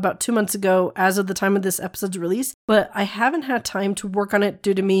sorted out about 2 months ago as of the time of this episode's release, but I haven't had time to work on it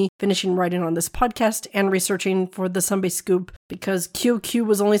due to me finishing writing on this podcast and researching for the Sunbae Scoop because QQ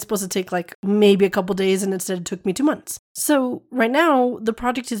was only supposed to take like maybe a couple days and instead it took me 2 months. So right now, the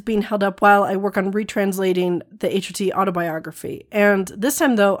project is being held up while I work on retranslating the HOT autobiography. And this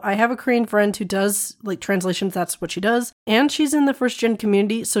time though, I have a Korean friend who does like translations, that's what she does. And she's in the first gen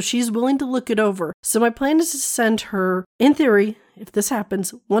community, so she's willing to look it over. So my plan is to send her, in theory, if this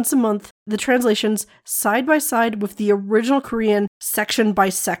happens, once a month, the translations side by side with the original Korean section by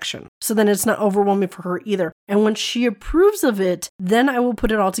section. So then it's not overwhelming for her either. And when she approves of it, then I will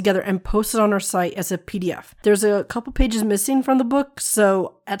put it all together and post it on our site as a PDF. There's a couple pages missing from the book,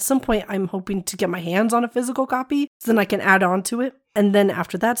 so at some point I'm hoping to get my hands on a physical copy so then I can add on to it. And then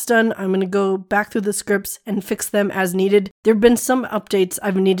after that's done, I'm going to go back through the scripts and fix them as needed. There have been some updates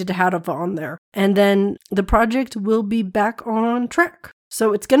I've needed to have on there. And then the project will be back on track.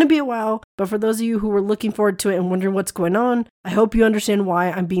 So it's going to be a while, but for those of you who are looking forward to it and wondering what's going on, I hope you understand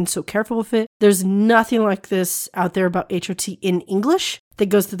why I'm being so careful with it. There's nothing like this out there about HOT in English that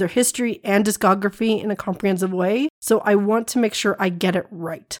goes through their history and discography in a comprehensive way. So I want to make sure I get it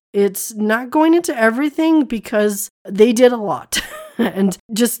right. It's not going into everything because they did a lot and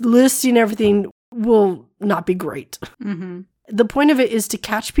just listing everything will not be great. Mm-hmm. The point of it is to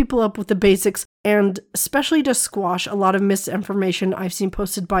catch people up with the basics and especially to squash a lot of misinformation I've seen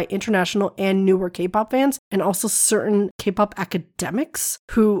posted by international and newer K-pop fans and also certain K-pop academics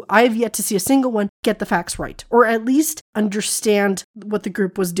who I've yet to see a single one get the facts right or at least understand what the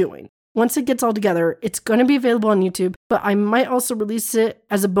group was doing. Once it gets all together, it's going to be available on YouTube, but I might also release it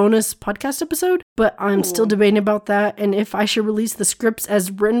as a bonus podcast episode, but I'm still debating about that and if I should release the scripts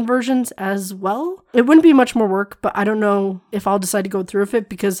as written versions as well. It wouldn't be much more work, but I don't know if I'll decide to go through with it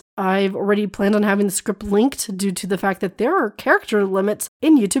because I've already planned on having the script linked due to the fact that there are character limits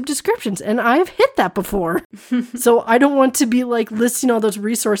in YouTube descriptions, and I've hit that before. So I don't want to be like listing all those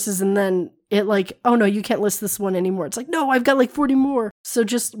resources and then it like, oh no, you can't list this one anymore. It's like, no, I've got like 40 more. So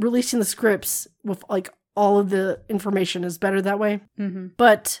just releasing the scripts with like all of the information is better that way. Mm-hmm.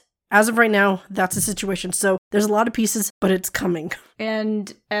 But as of right now, that's the situation. So there's a lot of pieces, but it's coming.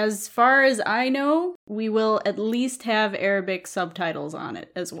 And as far as I know, we will at least have Arabic subtitles on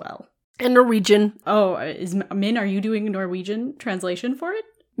it as well. And Norwegian. Oh, Min, are you doing a Norwegian translation for it?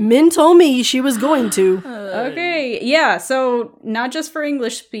 Min told me she was going to. Okay, yeah, so not just for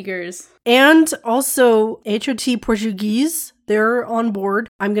English speakers. And also HOT Portuguese, they're on board.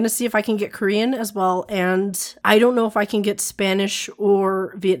 I'm going to see if I can get Korean as well. And I don't know if I can get Spanish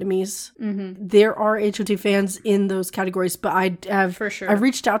or Vietnamese. Mm-hmm. There are HOT fans in those categories, but I have For sure. I've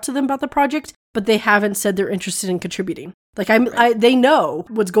reached out to them about the project, but they haven't said they're interested in contributing. Like they know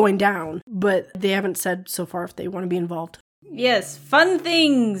what's going down, but they haven't said so far if they want to be involved. Yes, fun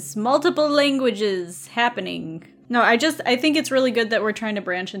things, multiple languages happening. No, I think it's really good that we're trying to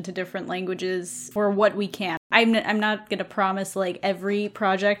branch into different languages for what we can. I'm not going to promise like every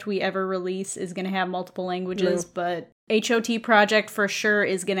project we ever release is going to have multiple languages, but HOT project for sure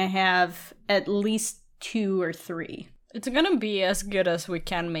is going to have at least 2 or 3. It's gonna be as good as we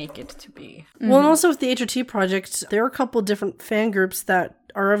can make it to be. Well, and also with the HOT project, there are a couple different fan groups that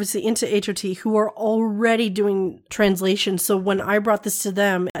are obviously into HOT who are already doing translations. So when I brought this to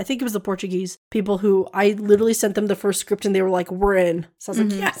them, I think it was the Portuguese people who I literally sent them the first script and they were like, we're in. So I was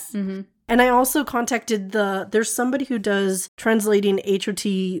like, yes. Mm-hmm. And I also contacted there's somebody who does translating HOT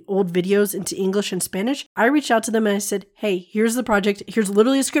old videos into English and Spanish. I reached out to them and I said, hey, here's the project. Here's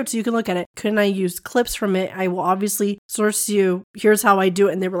literally a script so you can look at it. Couldn't I use clips from it? I will obviously source you. Here's how I do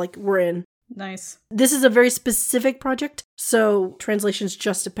it. And they were like, we're in. Nice. This is a very specific project, so translations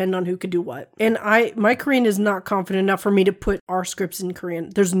just depend on who could do what. And my Korean is not confident enough for me to put our scripts in Korean.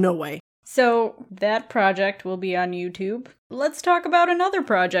 There's no way. So that project will be on YouTube. Let's talk about another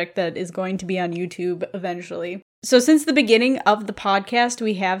project that is going to be on YouTube eventually. So since the beginning of the podcast,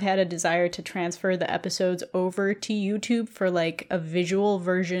 we have had a desire to transfer the episodes over to YouTube for like a visual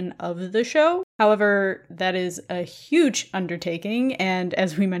version of the show. However, that is a huge undertaking, and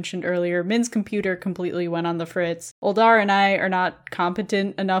as we mentioned earlier, Min's computer completely went on the fritz. Oldar and I are not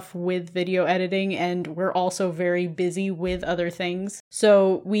competent enough with video editing, and we're also very busy with other things.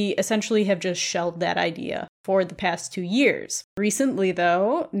 So we essentially have just shelved that idea for the past 2 years. Recently,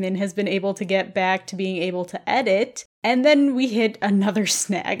 though, Min has been able to get back to being able to edit, and then we hit another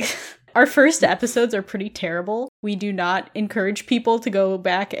snag. Our first episodes are pretty terrible. We do not encourage people to go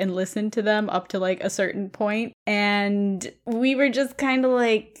back and listen to them up to like a certain point. And we were just kind of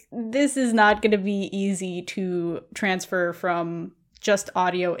like, this is not going to be easy to transfer from just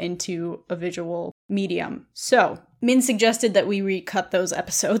audio into a visual medium. So Min suggested that we recut those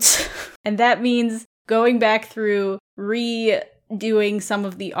episodes. And that means going back through, redoing some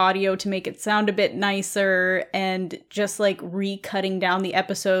of the audio to make it sound a bit nicer, and just like recutting down the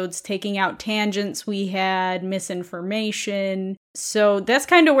episodes, taking out tangents we had, misinformation. So that's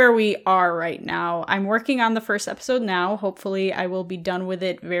kind of where we are right now. I'm working on the first episode now. Hopefully I will be done with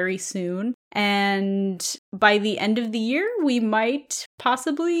it very soon. And by the end of the year, we might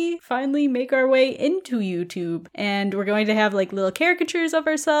possibly finally make our way into YouTube. And we're going to have like little caricatures of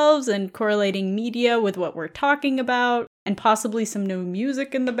ourselves and correlating media with what we're talking about, and possibly some new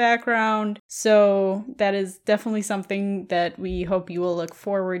music in the background. So that is definitely something that we hope you will look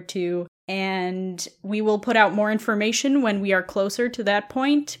forward to. And we will put out more information when we are closer to that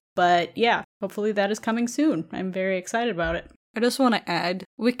point. But yeah, hopefully that is coming soon. I'm very excited about it. I just want to add,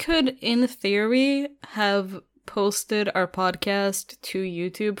 we could, in theory, have posted our podcast to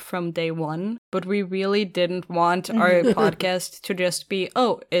YouTube from day one, but we really didn't want our podcast to just be,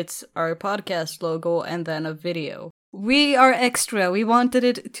 oh, it's our podcast logo and then a video. We are extra. We wanted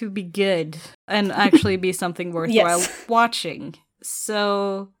it to be good and actually be something worthwhile watching.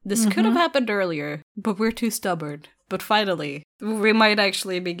 So this could have happened earlier, but we're too stubborn. But finally, we might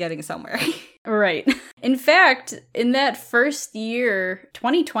actually be getting somewhere. Right. In fact, in that first year,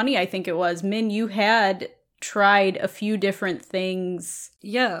 2020, I think it was, Min, you had tried a few different things.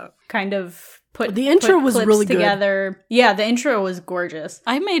 Yeah. Kind of put the intro was really together. Good. Yeah, the intro was gorgeous.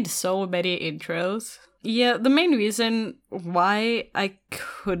 I made so many intros. Yeah, the main reason why I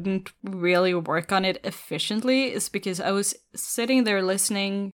couldn't really work on it efficiently is because I was sitting there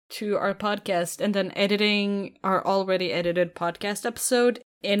listening to our podcast and then editing our already edited podcast episode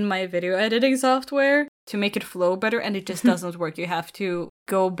in my video editing software to make it flow better, and it just doesn't work. You have to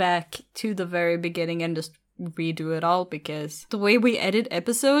go back to the very beginning and just redo it all, because the way we edit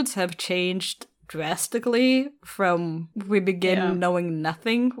episodes have changed drastically from we begin knowing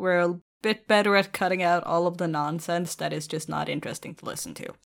nothing. We're a bit better at cutting out all of the nonsense that is just not interesting to listen to.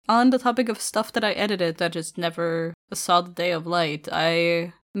 On the topic of stuff that I edited that just never saw the day of light,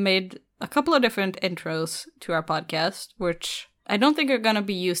 I made a couple of different intros to our podcast, which I don't think are gonna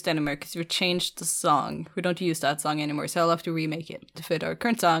be used anymore because we changed the song. We don't use that song anymore, so I'll have to remake it to fit our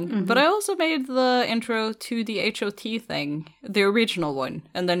current song. But I also made the intro to the HOT thing, the original one,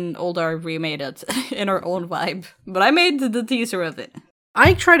 and then Oldar remade it in our own vibe. But I made the teaser of it.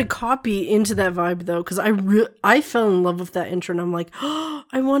 I try to copy into that vibe though, because I fell in love with that intro, and I'm like, oh,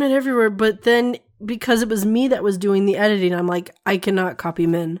 I want it everywhere. But then because it was me that was doing the editing, I'm like, I cannot copy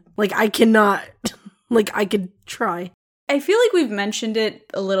Min. Like, I cannot. Like, I could try. I feel like we've mentioned it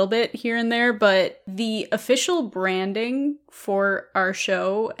a little bit here and there, but the official branding for our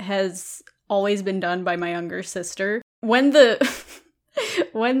show has always been done by my younger sister. When the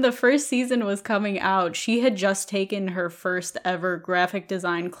first season was coming out, she had just taken her first ever graphic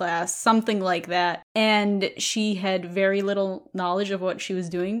design class, something like that. And she had very little knowledge of what she was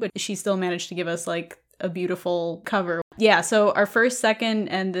doing, but she still managed to give us like a beautiful cover. Yeah, so our first, second,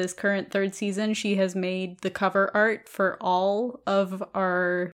 and this current third season, she has made the cover art for all of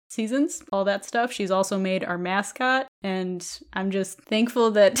our seasons, all that stuff. She's also made our mascot, and I'm just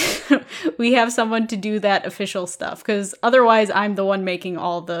thankful that we have someone to do that official stuff, because otherwise I'm the one making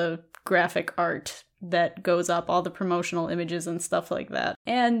all the graphic art that goes up, all the promotional images and stuff like that.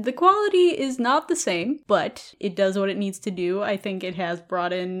 And the quality is not the same, but it does what it needs to do. I think it has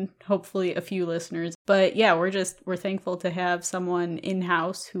brought in, hopefully, a few listeners. But yeah, we're thankful to have someone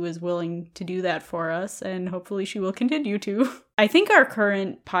in-house who is willing to do that for us, and hopefully she will continue to. I think our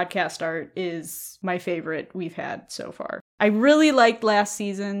current podcast art is my favorite we've had so far. I really liked last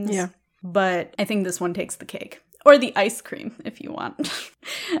season's, but I think this one takes the cake. Or the ice cream, if you want.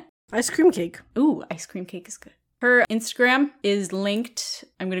 Ice cream cake. Ooh, ice cream cake is good. Her Instagram is linked.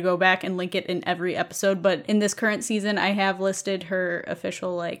 I'm going to go back and link it in every episode, but in this current season, I have listed her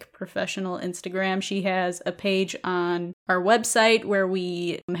official, like, professional Instagram. She has a page on our website where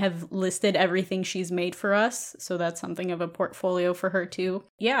we have listed everything she's made for us, so that's something of a portfolio for her too.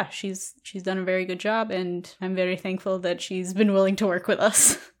 Yeah, she's done a very good job, and I'm very thankful that she's been willing to work with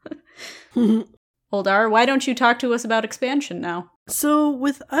us. Oldar, why don't you talk to us about expansion now? So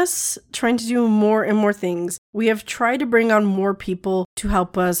with us trying to do more and more things, we have tried to bring on more people to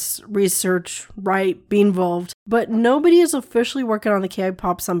help us research, write, be involved, but nobody is officially working on the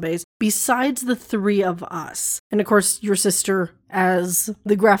K-pop Sunbaes besides the three of us. And of course, your sister as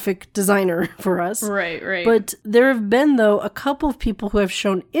the graphic designer for us. Right. But there have been, though, a couple of people who have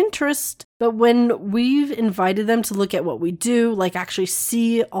shown interest, but when we've invited them to look at what we do, like actually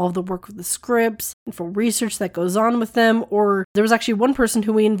see all the work with the scripts and for research that goes on with them, or there was actually one person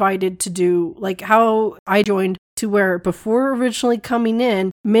who we invited to do, like how I joined, to where before originally coming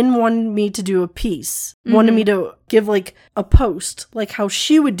in, Min wanted me to do a piece, wanted me to give like a post, like how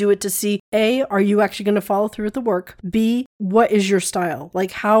she would do it to see, A, are you actually going to follow through with the work? B, what is your style?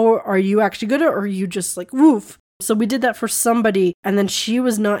 Like, how are you actually good at it, or are you just like, woof? So we did that for somebody, and then she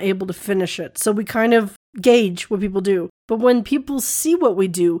was not able to finish it. So we kind of gauge what people do. But when people see what we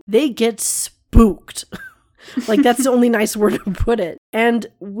do, they get spooked. Like, that's the only nice word to put it. And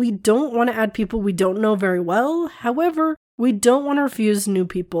we don't want to add people we don't know very well. However, we don't want to refuse new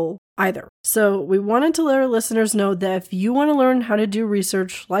people either. So we wanted to let our listeners know that if you want to learn how to do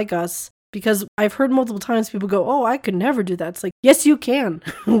research like us, because I've heard multiple times people go, oh, I could never do that. It's like, yes, you can.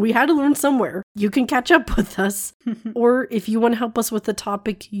 We had to learn somewhere. You can catch up with us. Or if you want to help us with the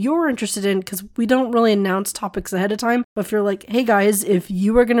topic you're interested in, because we don't really announce topics ahead of time. But if you're like, hey guys, if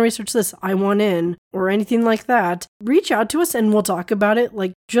you are going to research this, I want in, or anything like that, reach out to us and we'll talk about it.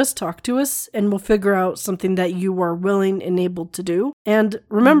 Like, just talk to us and we'll figure out something that you are willing and able to do. And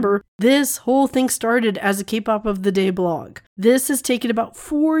remember, this whole thing started as a K-pop of the Day blog. This has taken about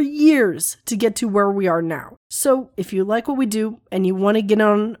 4 years to get to where we are now. So if you like what we do and you want to get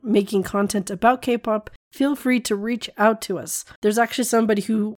on making content about K-pop, feel free to reach out to us. There's actually somebody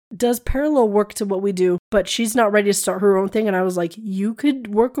who does parallel work to what we do, but she's not ready to start her own thing. And I was like, you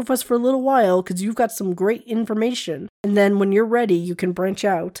could work with us for a little while because you've got some great information. And then when you're ready, you can branch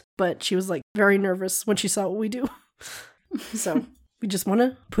out. But she was like very nervous when she saw what we do. So we just want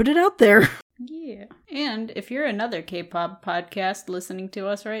to put it out there. Yeah. And if you're another K-pop podcast listening to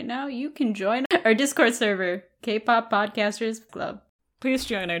us right now, you can join our Discord server, K-pop Podcasters Club. Please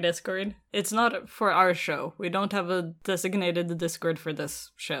join our Discord. It's not for our show. We don't have a designated Discord for this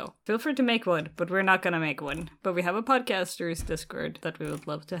show. Feel free to make one, but we're not going to make one. But we have a podcasters Discord that we would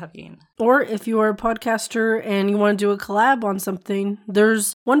love to have you in. Or if you are a podcaster and you want to do a collab on something,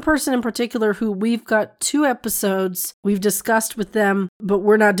 there's one person in particular who we've got 2 episodes we've discussed with them, but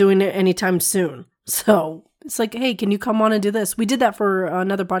we're not doing it anytime soon. So it's like, hey, can you come on and do this? We did that for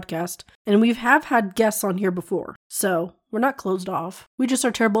another podcast, and we have had guests on here before. So we're not closed off. We just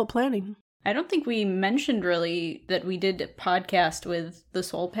are terrible at planning. I don't think we mentioned really that we did a podcast with the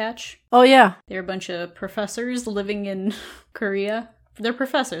Soul Patch. Oh, yeah. They're a bunch of professors living in Korea. They're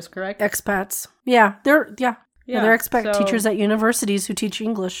professors, correct? Expats. Yeah, they're expat teachers at universities who teach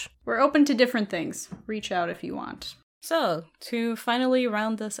English. We're open to different things. Reach out if you want. So, to finally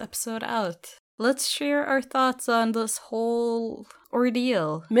round this episode out, let's share our thoughts on this whole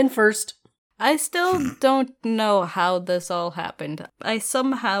ordeal. Min first. I still don't know how this all happened. I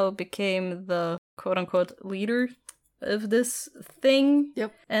somehow became the quote-unquote leader of this thing.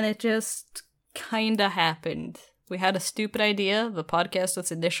 Yep. And it just kinda happened. We had a stupid idea. The podcast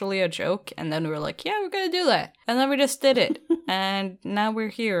was initially a joke, and then we were like, yeah, we're gonna do that. And then we just did it. And now we're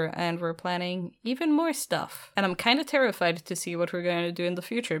here, and we're planning even more stuff. And I'm kinda terrified to see what we're gonna do in the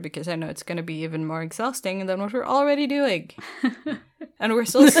future, because I know it's gonna be even more exhausting than what we're already doing. And we're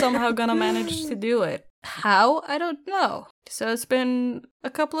still somehow gonna manage to do it. How? I don't know. So it's been a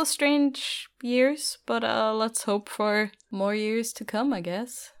couple of strange years, but let's hope for more years to come, I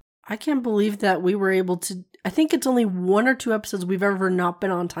guess. I can't believe that we were able to... I think it's only 1 or 2 episodes we've ever not been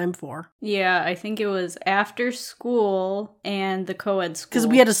on time for. Yeah, I think it was after school and the co-ed school. Because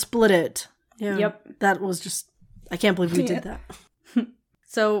we had to split it. Yeah. Yep. That was just... I can't believe we did that.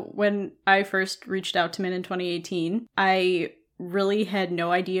 So when I first reached out to Min in 2018, I really had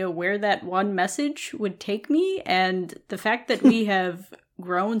no idea where that one message would take me. And the fact that we have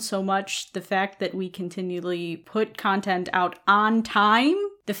grown so much, the fact that we continually put content out on time,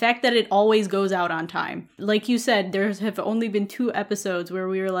 the fact that it always goes out on time. Like you said, there have only been 2 episodes where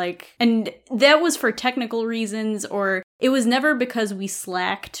we were like, and that was for technical reasons, or it was never because we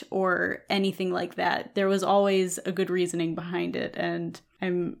slacked or anything like that. There was always a good reasoning behind it, and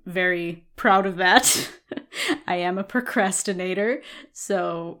I'm very proud of that. I am a procrastinator,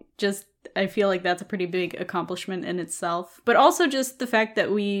 so just I feel like that's a pretty big accomplishment in itself. But also just the fact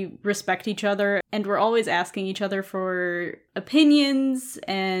that we respect each other and we're always asking each other for opinions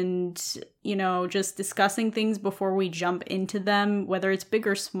and, you know, just discussing things before we jump into them, whether it's big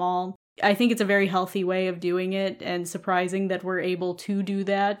or small. I think it's a very healthy way of doing it and surprising that we're able to do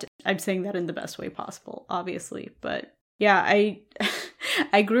that. I'm saying that in the best way possible, obviously, but yeah,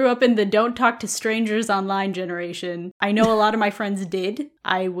 I grew up in the don't talk to strangers online generation. I know a lot of my friends did.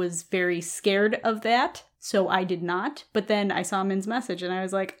 I was very scared of that, so I did not. But then I saw Min's message and I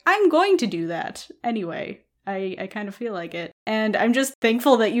was like, I'm going to do that anyway. I kind of feel like it. And I'm just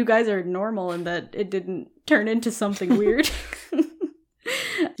thankful that you guys are normal and that it didn't turn into something weird.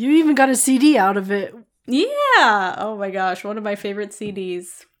 You even got a CD out of it. Yeah! Oh my gosh, one of my favorite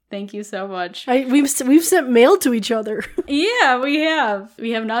CDs. Thank you so much. We've sent mail to each other. Yeah, we have.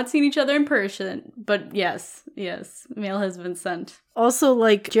 We have not seen each other in person, but yes, mail has been sent. Also,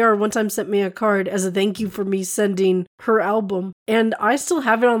 like, JR one time sent me a card as a thank you for me sending her album. And I still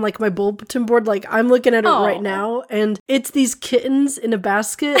have it on, like, my bulletin board. Like, I'm looking at it right now. And it's these kittens in a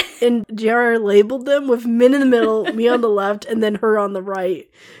basket. And JR labeled them with Min in the middle, me on the left, and then her on the right.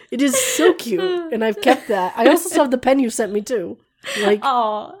 It is so cute. And I've kept that. I also still have the pen you sent me, too. Like,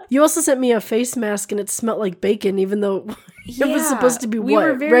 you also sent me a face mask and it smelled like bacon, even though it was supposed to be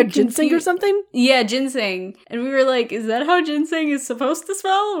red ginseng or something? Yeah, ginseng. And we were like, is that how ginseng is supposed to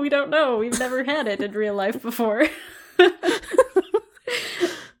smell? We don't know. We've never had it in real life before.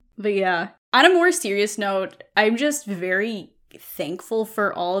 But yeah, on a more serious note, I'm just very thankful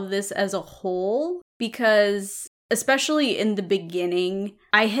for all of this as a whole, because especially in the beginning,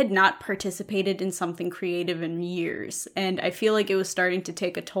 I had not participated in something creative in years, and I feel like it was starting to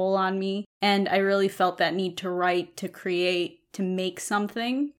take a toll on me, and I really felt that need to write, to create, to make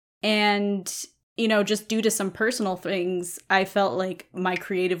something. And, you know, just due to some personal things, I felt like my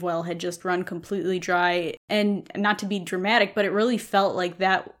creative well had just run completely dry. And not to be dramatic, but it really felt like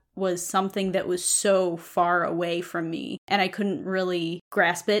that was something that was so far away from me, and I couldn't really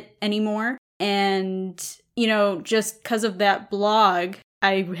grasp it anymore. And, you know, just because of that blog,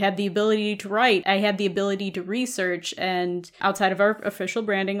 I had the ability to write, I had the ability to research, and outside of our official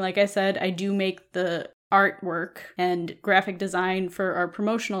branding, like I said, I do make the artwork and graphic design for our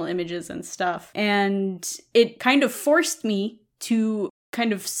promotional images and stuff. And it kind of forced me to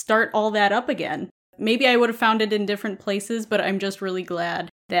kind of start all that up again. Maybe I would have found it in different places, but I'm just really glad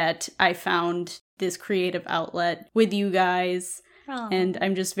that I found this creative outlet with you guys. And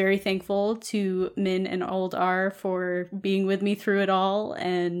I'm just very thankful to Min and Old R for being with me through it all,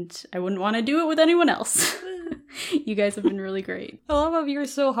 and I wouldn't want to do it with anyone else. You guys have been really great. I love how you're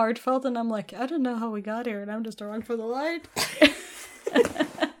so heartfelt, and I'm like, I don't know how we got here, and I'm just along for the ride.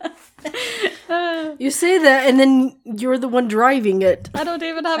 You say that, and then you're the one driving it. I don't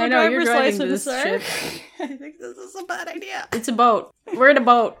even have a driver's license, sir. I think this is a bad idea. It's a boat. We're in a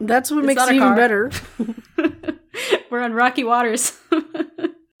boat. That's what makes it even better. We're on rocky waters.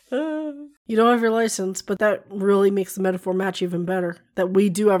 You don't have your license, but that really makes the metaphor match even better. That we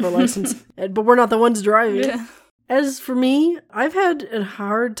do have our license, but we're not the ones driving. Yeah. As for me, I've had a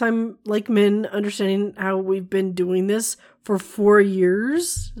hard time, like Min, understanding how we've been doing this for 4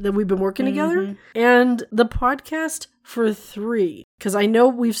 years that we've been working together. And the podcast for 3. Because I know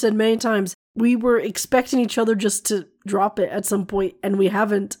we've said many times, we were expecting each other just to drop it at some point, and we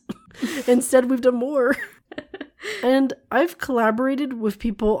haven't. Instead, we've done more. And I've collaborated with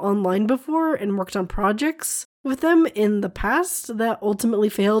people online before and worked on projects with them in the past that ultimately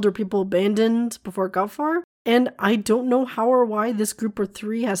failed or people abandoned before it got far. And I don't know how or why this group of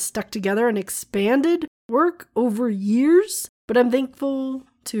 3 has stuck together and expanded work over years, but I'm thankful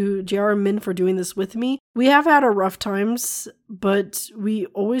to JR and Min for doing this with me. We have had our rough times, but we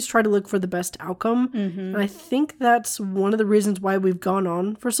always try to look for the best outcome. And I think that's one of the reasons why we've gone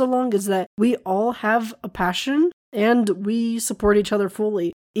on for so long, is that we all have a passion and we support each other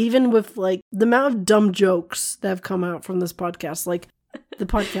fully. Even with like the amount of dumb jokes that have come out from this podcast, like the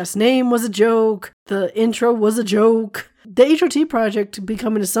podcast name was a joke, the intro was a joke, the HOT project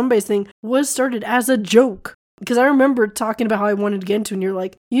becoming a Sunbase thing was started as a joke. Because I remember talking about how I wanted to get into it, and you're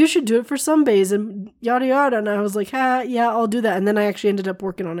like, you should do it for Sunbase and yada yada. And I was like, yeah, I'll do that. And then I actually ended up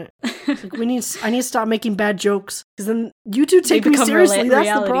working on it. Like, I need to stop making bad jokes. Because then you two take me seriously.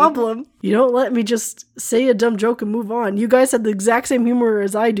 That's the problem. You don't let me just say a dumb joke and move on. You guys have the exact same humor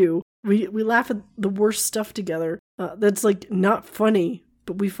as I do. We laugh at the worst stuff together. That's like not funny,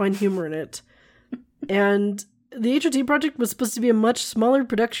 but we find humor in it. And the HOT project was supposed to be a much smaller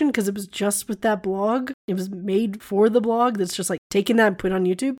production because it was just with that blog. It was made for the blog that's just like taking that and put it on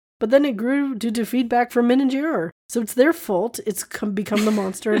YouTube. But then it grew due to feedback from Min and JR. So it's their fault it's become the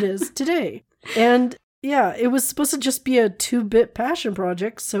monster it is today. And yeah, it was supposed to just be a 2-bit passion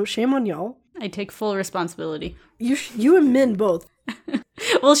project, so shame on y'all. I take full responsibility. You and Min both.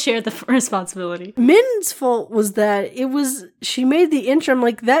 We'll share the responsibility. Min's fault was that she made the intro. I'm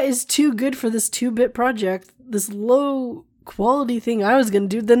like, that is too good for this 2-bit project. This low quality thing I was going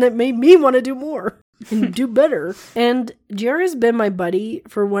to do. Then it made me want to do more and do better. And JR has been my buddy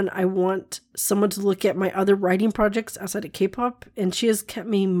for when I want someone to look at my other writing projects outside of K-pop. And she has kept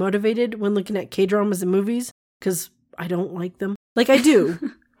me motivated when looking at K-dramas and movies because I don't like them. Like I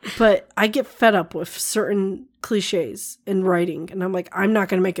do. But I get fed up with certain cliches in writing, and I'm like, I'm not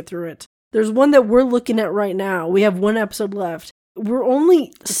going to make it through it. There's one that we're looking at right now. We have 1 episode left. we're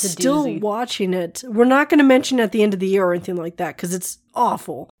only a still doozy. watching it. We're not going to mention it at the end of the year or anything like that because it's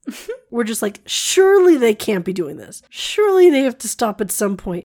awful. We're just like, surely they can't be doing this. Surely they have to stop at some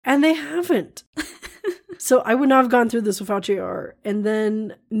point. And they haven't. So I would not have gone through this without JR. And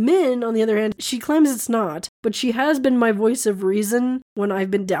then Min, on the other hand, she claims it's not, but she has been my voice of reason when I've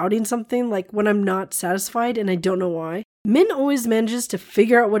been doubting something, like when I'm not satisfied and I don't know why. Min always manages to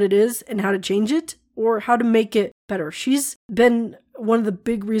figure out what it is and how to change it or how to make it better. She's been one of the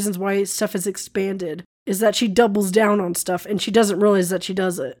big reasons why stuff has expanded, is that she doubles down on stuff and she doesn't realize that she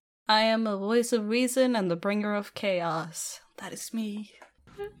does it. I am a voice of reason and the bringer of chaos. That is me.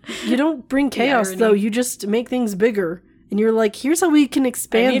 You don't bring chaos, though. You just make things bigger. And you're like, here's how we can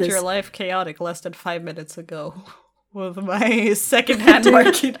expand I made this. your life chaotic less than 5 minutes ago with my second-hand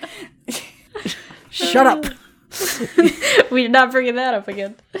market. Shut up. We're not bringing that up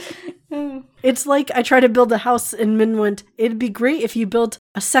again. It's like I tried to build a house and Min went, it'd be great if you built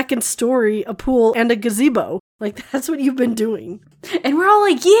a second story, a pool, and a gazebo. Like, that's what you've been doing. And we're all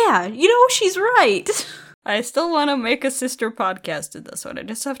like, yeah, you know, she's right. I still want to make a sister podcast in this one. I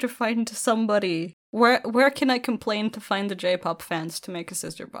just have to find somebody. Where can I complain to find the J-pop fans to make a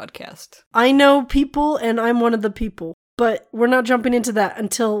sister podcast? I know people, and I'm one of the people. But we're not jumping into that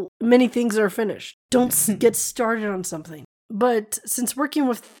until many things are finished. Don't get started on something. But since working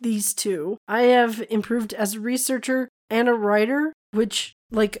with these two, I have improved as a researcher and a writer, which,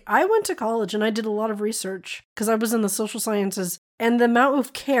 like, I went to college and I did a lot of research because I was in the social sciences. And the amount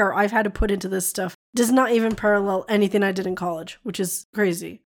of care I've had to put into this stuff does not even parallel anything I did in college, which is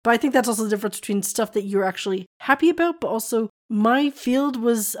crazy. But I think that's also the difference between stuff that you're actually happy about, but also my field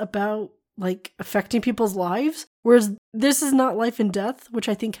was about, like, affecting people's lives. Whereas this is not life and death, which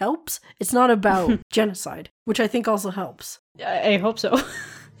I think helps. It's not about genocide, which I think also helps. I hope so.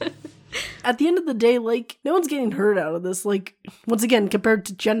 At the end of the day, like, no one's getting hurt out of this. Like, once again, compared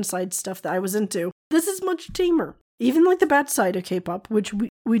to genocide stuff that I was into, this is much tamer. Even like the bad side of K-pop, which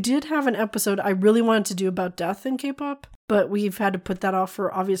we did have an episode I really wanted to do about death in K-pop, but we've had to put that off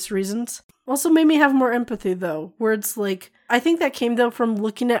for obvious reasons. Also made me have more empathy, though, where it's like, I think that came, though, from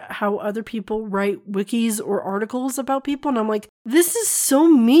looking at how other people write wikis or articles about people, and I'm like, this is so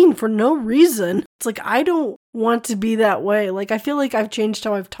mean for no reason. It's like, I don't want to be that way. Like, I feel like I've changed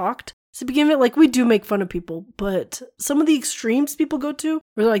how I've talked. To begin with, like, we do make fun of people, but some of the extremes people go to,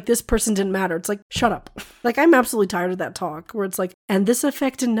 where they're like, this person didn't matter. It's like, shut up. Like, I'm absolutely tired of that talk, where it's like, and this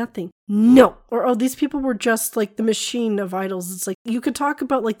affected nothing. No. Or, oh, these people were just, like, the machine of idols. It's like, you could talk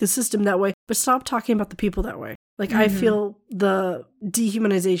about, like, the system that way, but stop talking about the people that way. Like, I feel the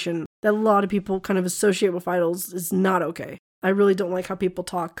dehumanization that a lot of people kind of associate with idols is not okay. I really don't like how people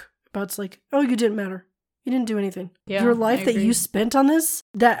talk about, it's like, oh, you didn't matter. You didn't do anything. Yeah, your life that you spent on this,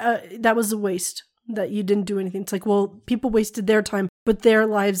 that was a waste. That you didn't do anything. It's like, well, people wasted their time, but their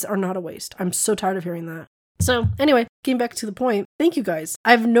lives are not a waste. I'm so tired of hearing that. So anyway, getting back to the point, thank you guys.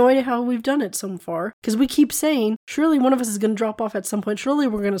 I have no idea how we've done it so far, because we keep saying, surely one of us is going to drop off at some point. Surely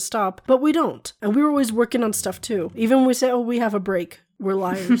we're going to stop, but we don't. And we were always working on stuff too. Even when we say, oh, we have a break, we're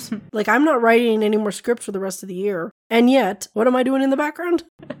liars. Like, I'm not writing any more scripts for the rest of the year. And yet, what am I doing in the background?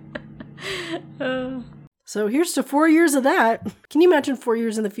 So here's to 4 years of that. Can you imagine 4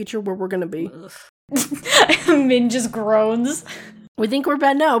 years in the future where we're going to be? Min just groans. We think we're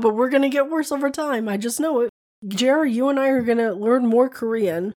bad now, but we're going to get worse over time. I just know it. JR, you and I are going to learn more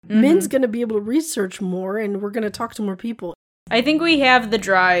Korean. Min's going to be able to research more, and we're going to talk to more people. I think we have the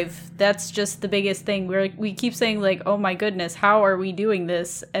drive. That's just the biggest thing. We keep saying, like, oh my goodness, how are we doing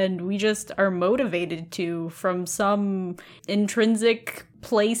this? And we just are motivated to, from some intrinsic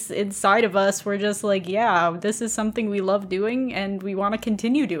place inside of us. We're just like, yeah, this is something we love doing, and we want to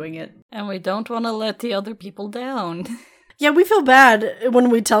continue doing it. And we don't want to let the other people down. Yeah, we feel bad when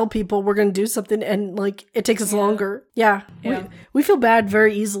we tell people we're going to do something, and, like, it takes us longer. Yeah. We feel bad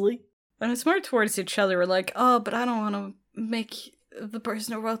very easily. And it's more towards each other. We're like, oh, but I don't want to make the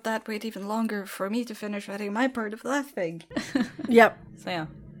person who wrote that wait even longer for me to finish writing my part of that thing. Yep. So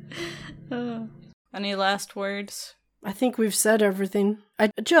yeah. Any last words? I think we've said everything. I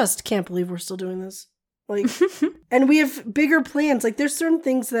just can't believe we're still doing this. Like, and we have bigger plans. Like, there's certain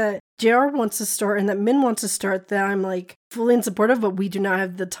things that JR wants to start and that Min wants to start that I'm, like, fully in support of, but we do not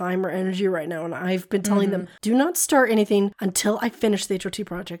have the time or energy right now. And I've been telling them, do not start anything until I finish the HOT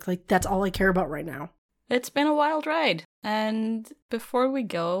project. Like, that's all I care about right now. It's been a wild ride. And before we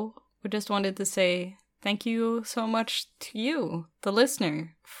go, we just wanted to say thank you so much to you, the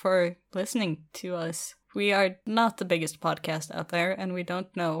listener, for listening to us. We are not the biggest podcast out there, and we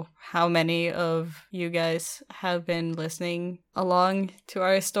don't know how many of you guys have been listening along to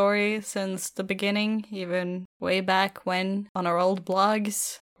our story since the beginning, even way back when on our old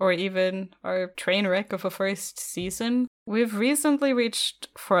blogs, or even our train wreck of a first season. We've recently reached,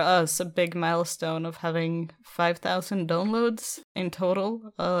 for us, a big milestone of having 5,000 downloads in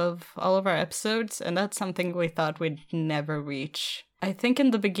total of all of our episodes, and that's something we thought we'd never reach. I think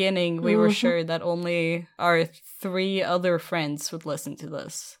in the beginning we were sure that only our 3 other friends would listen to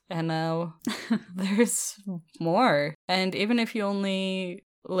this, and now there's more. And even if you only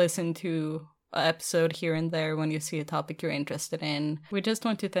listen to an episode here and there when you see a topic you're interested in, we just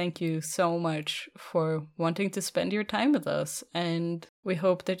want to thank you so much for wanting to spend your time with us, and we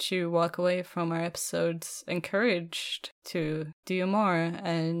hope that you walk away from our episodes encouraged to do more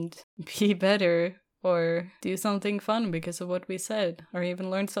and be better, or do something fun because of what we said, or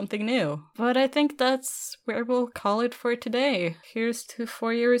even learn something new. But I think that's where we'll call it for today. Here's to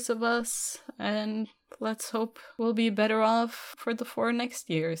 4 years of us, and let's hope we'll be better off for the 4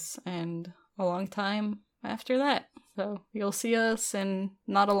 next years, and a long time after that. So you'll see us in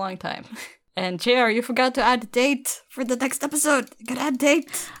not a long time. And JR, you forgot to add a date for the next episode. You gotta add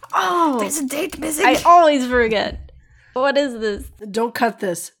date. Oh! There's a date missing. I always forget. What is this? Don't cut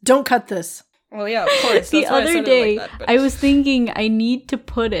this. Don't cut this. Well, yeah, of course. The That's why I other said day, it like that, but... I was thinking I need to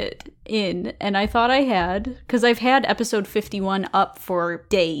put it in, and I thought I had, because I've had episode 51 up for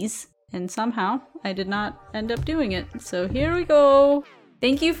days, and somehow I did not end up doing it. So here we go.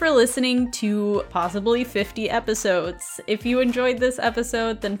 Thank you for listening to possibly 50 episodes. If you enjoyed this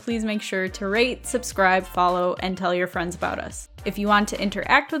episode, then please make sure to rate, subscribe, follow, and tell your friends about us. If you want to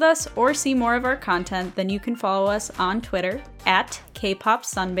interact with us or see more of our content, then you can follow us on Twitter at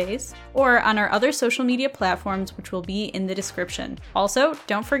KPopSunbays or on our other social media platforms, which will be in the description. Also,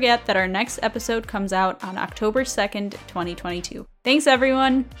 don't forget that our next episode comes out on October 2nd, 2022. Thanks,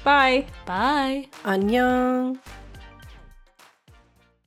 everyone. Bye. Bye. Annyeong.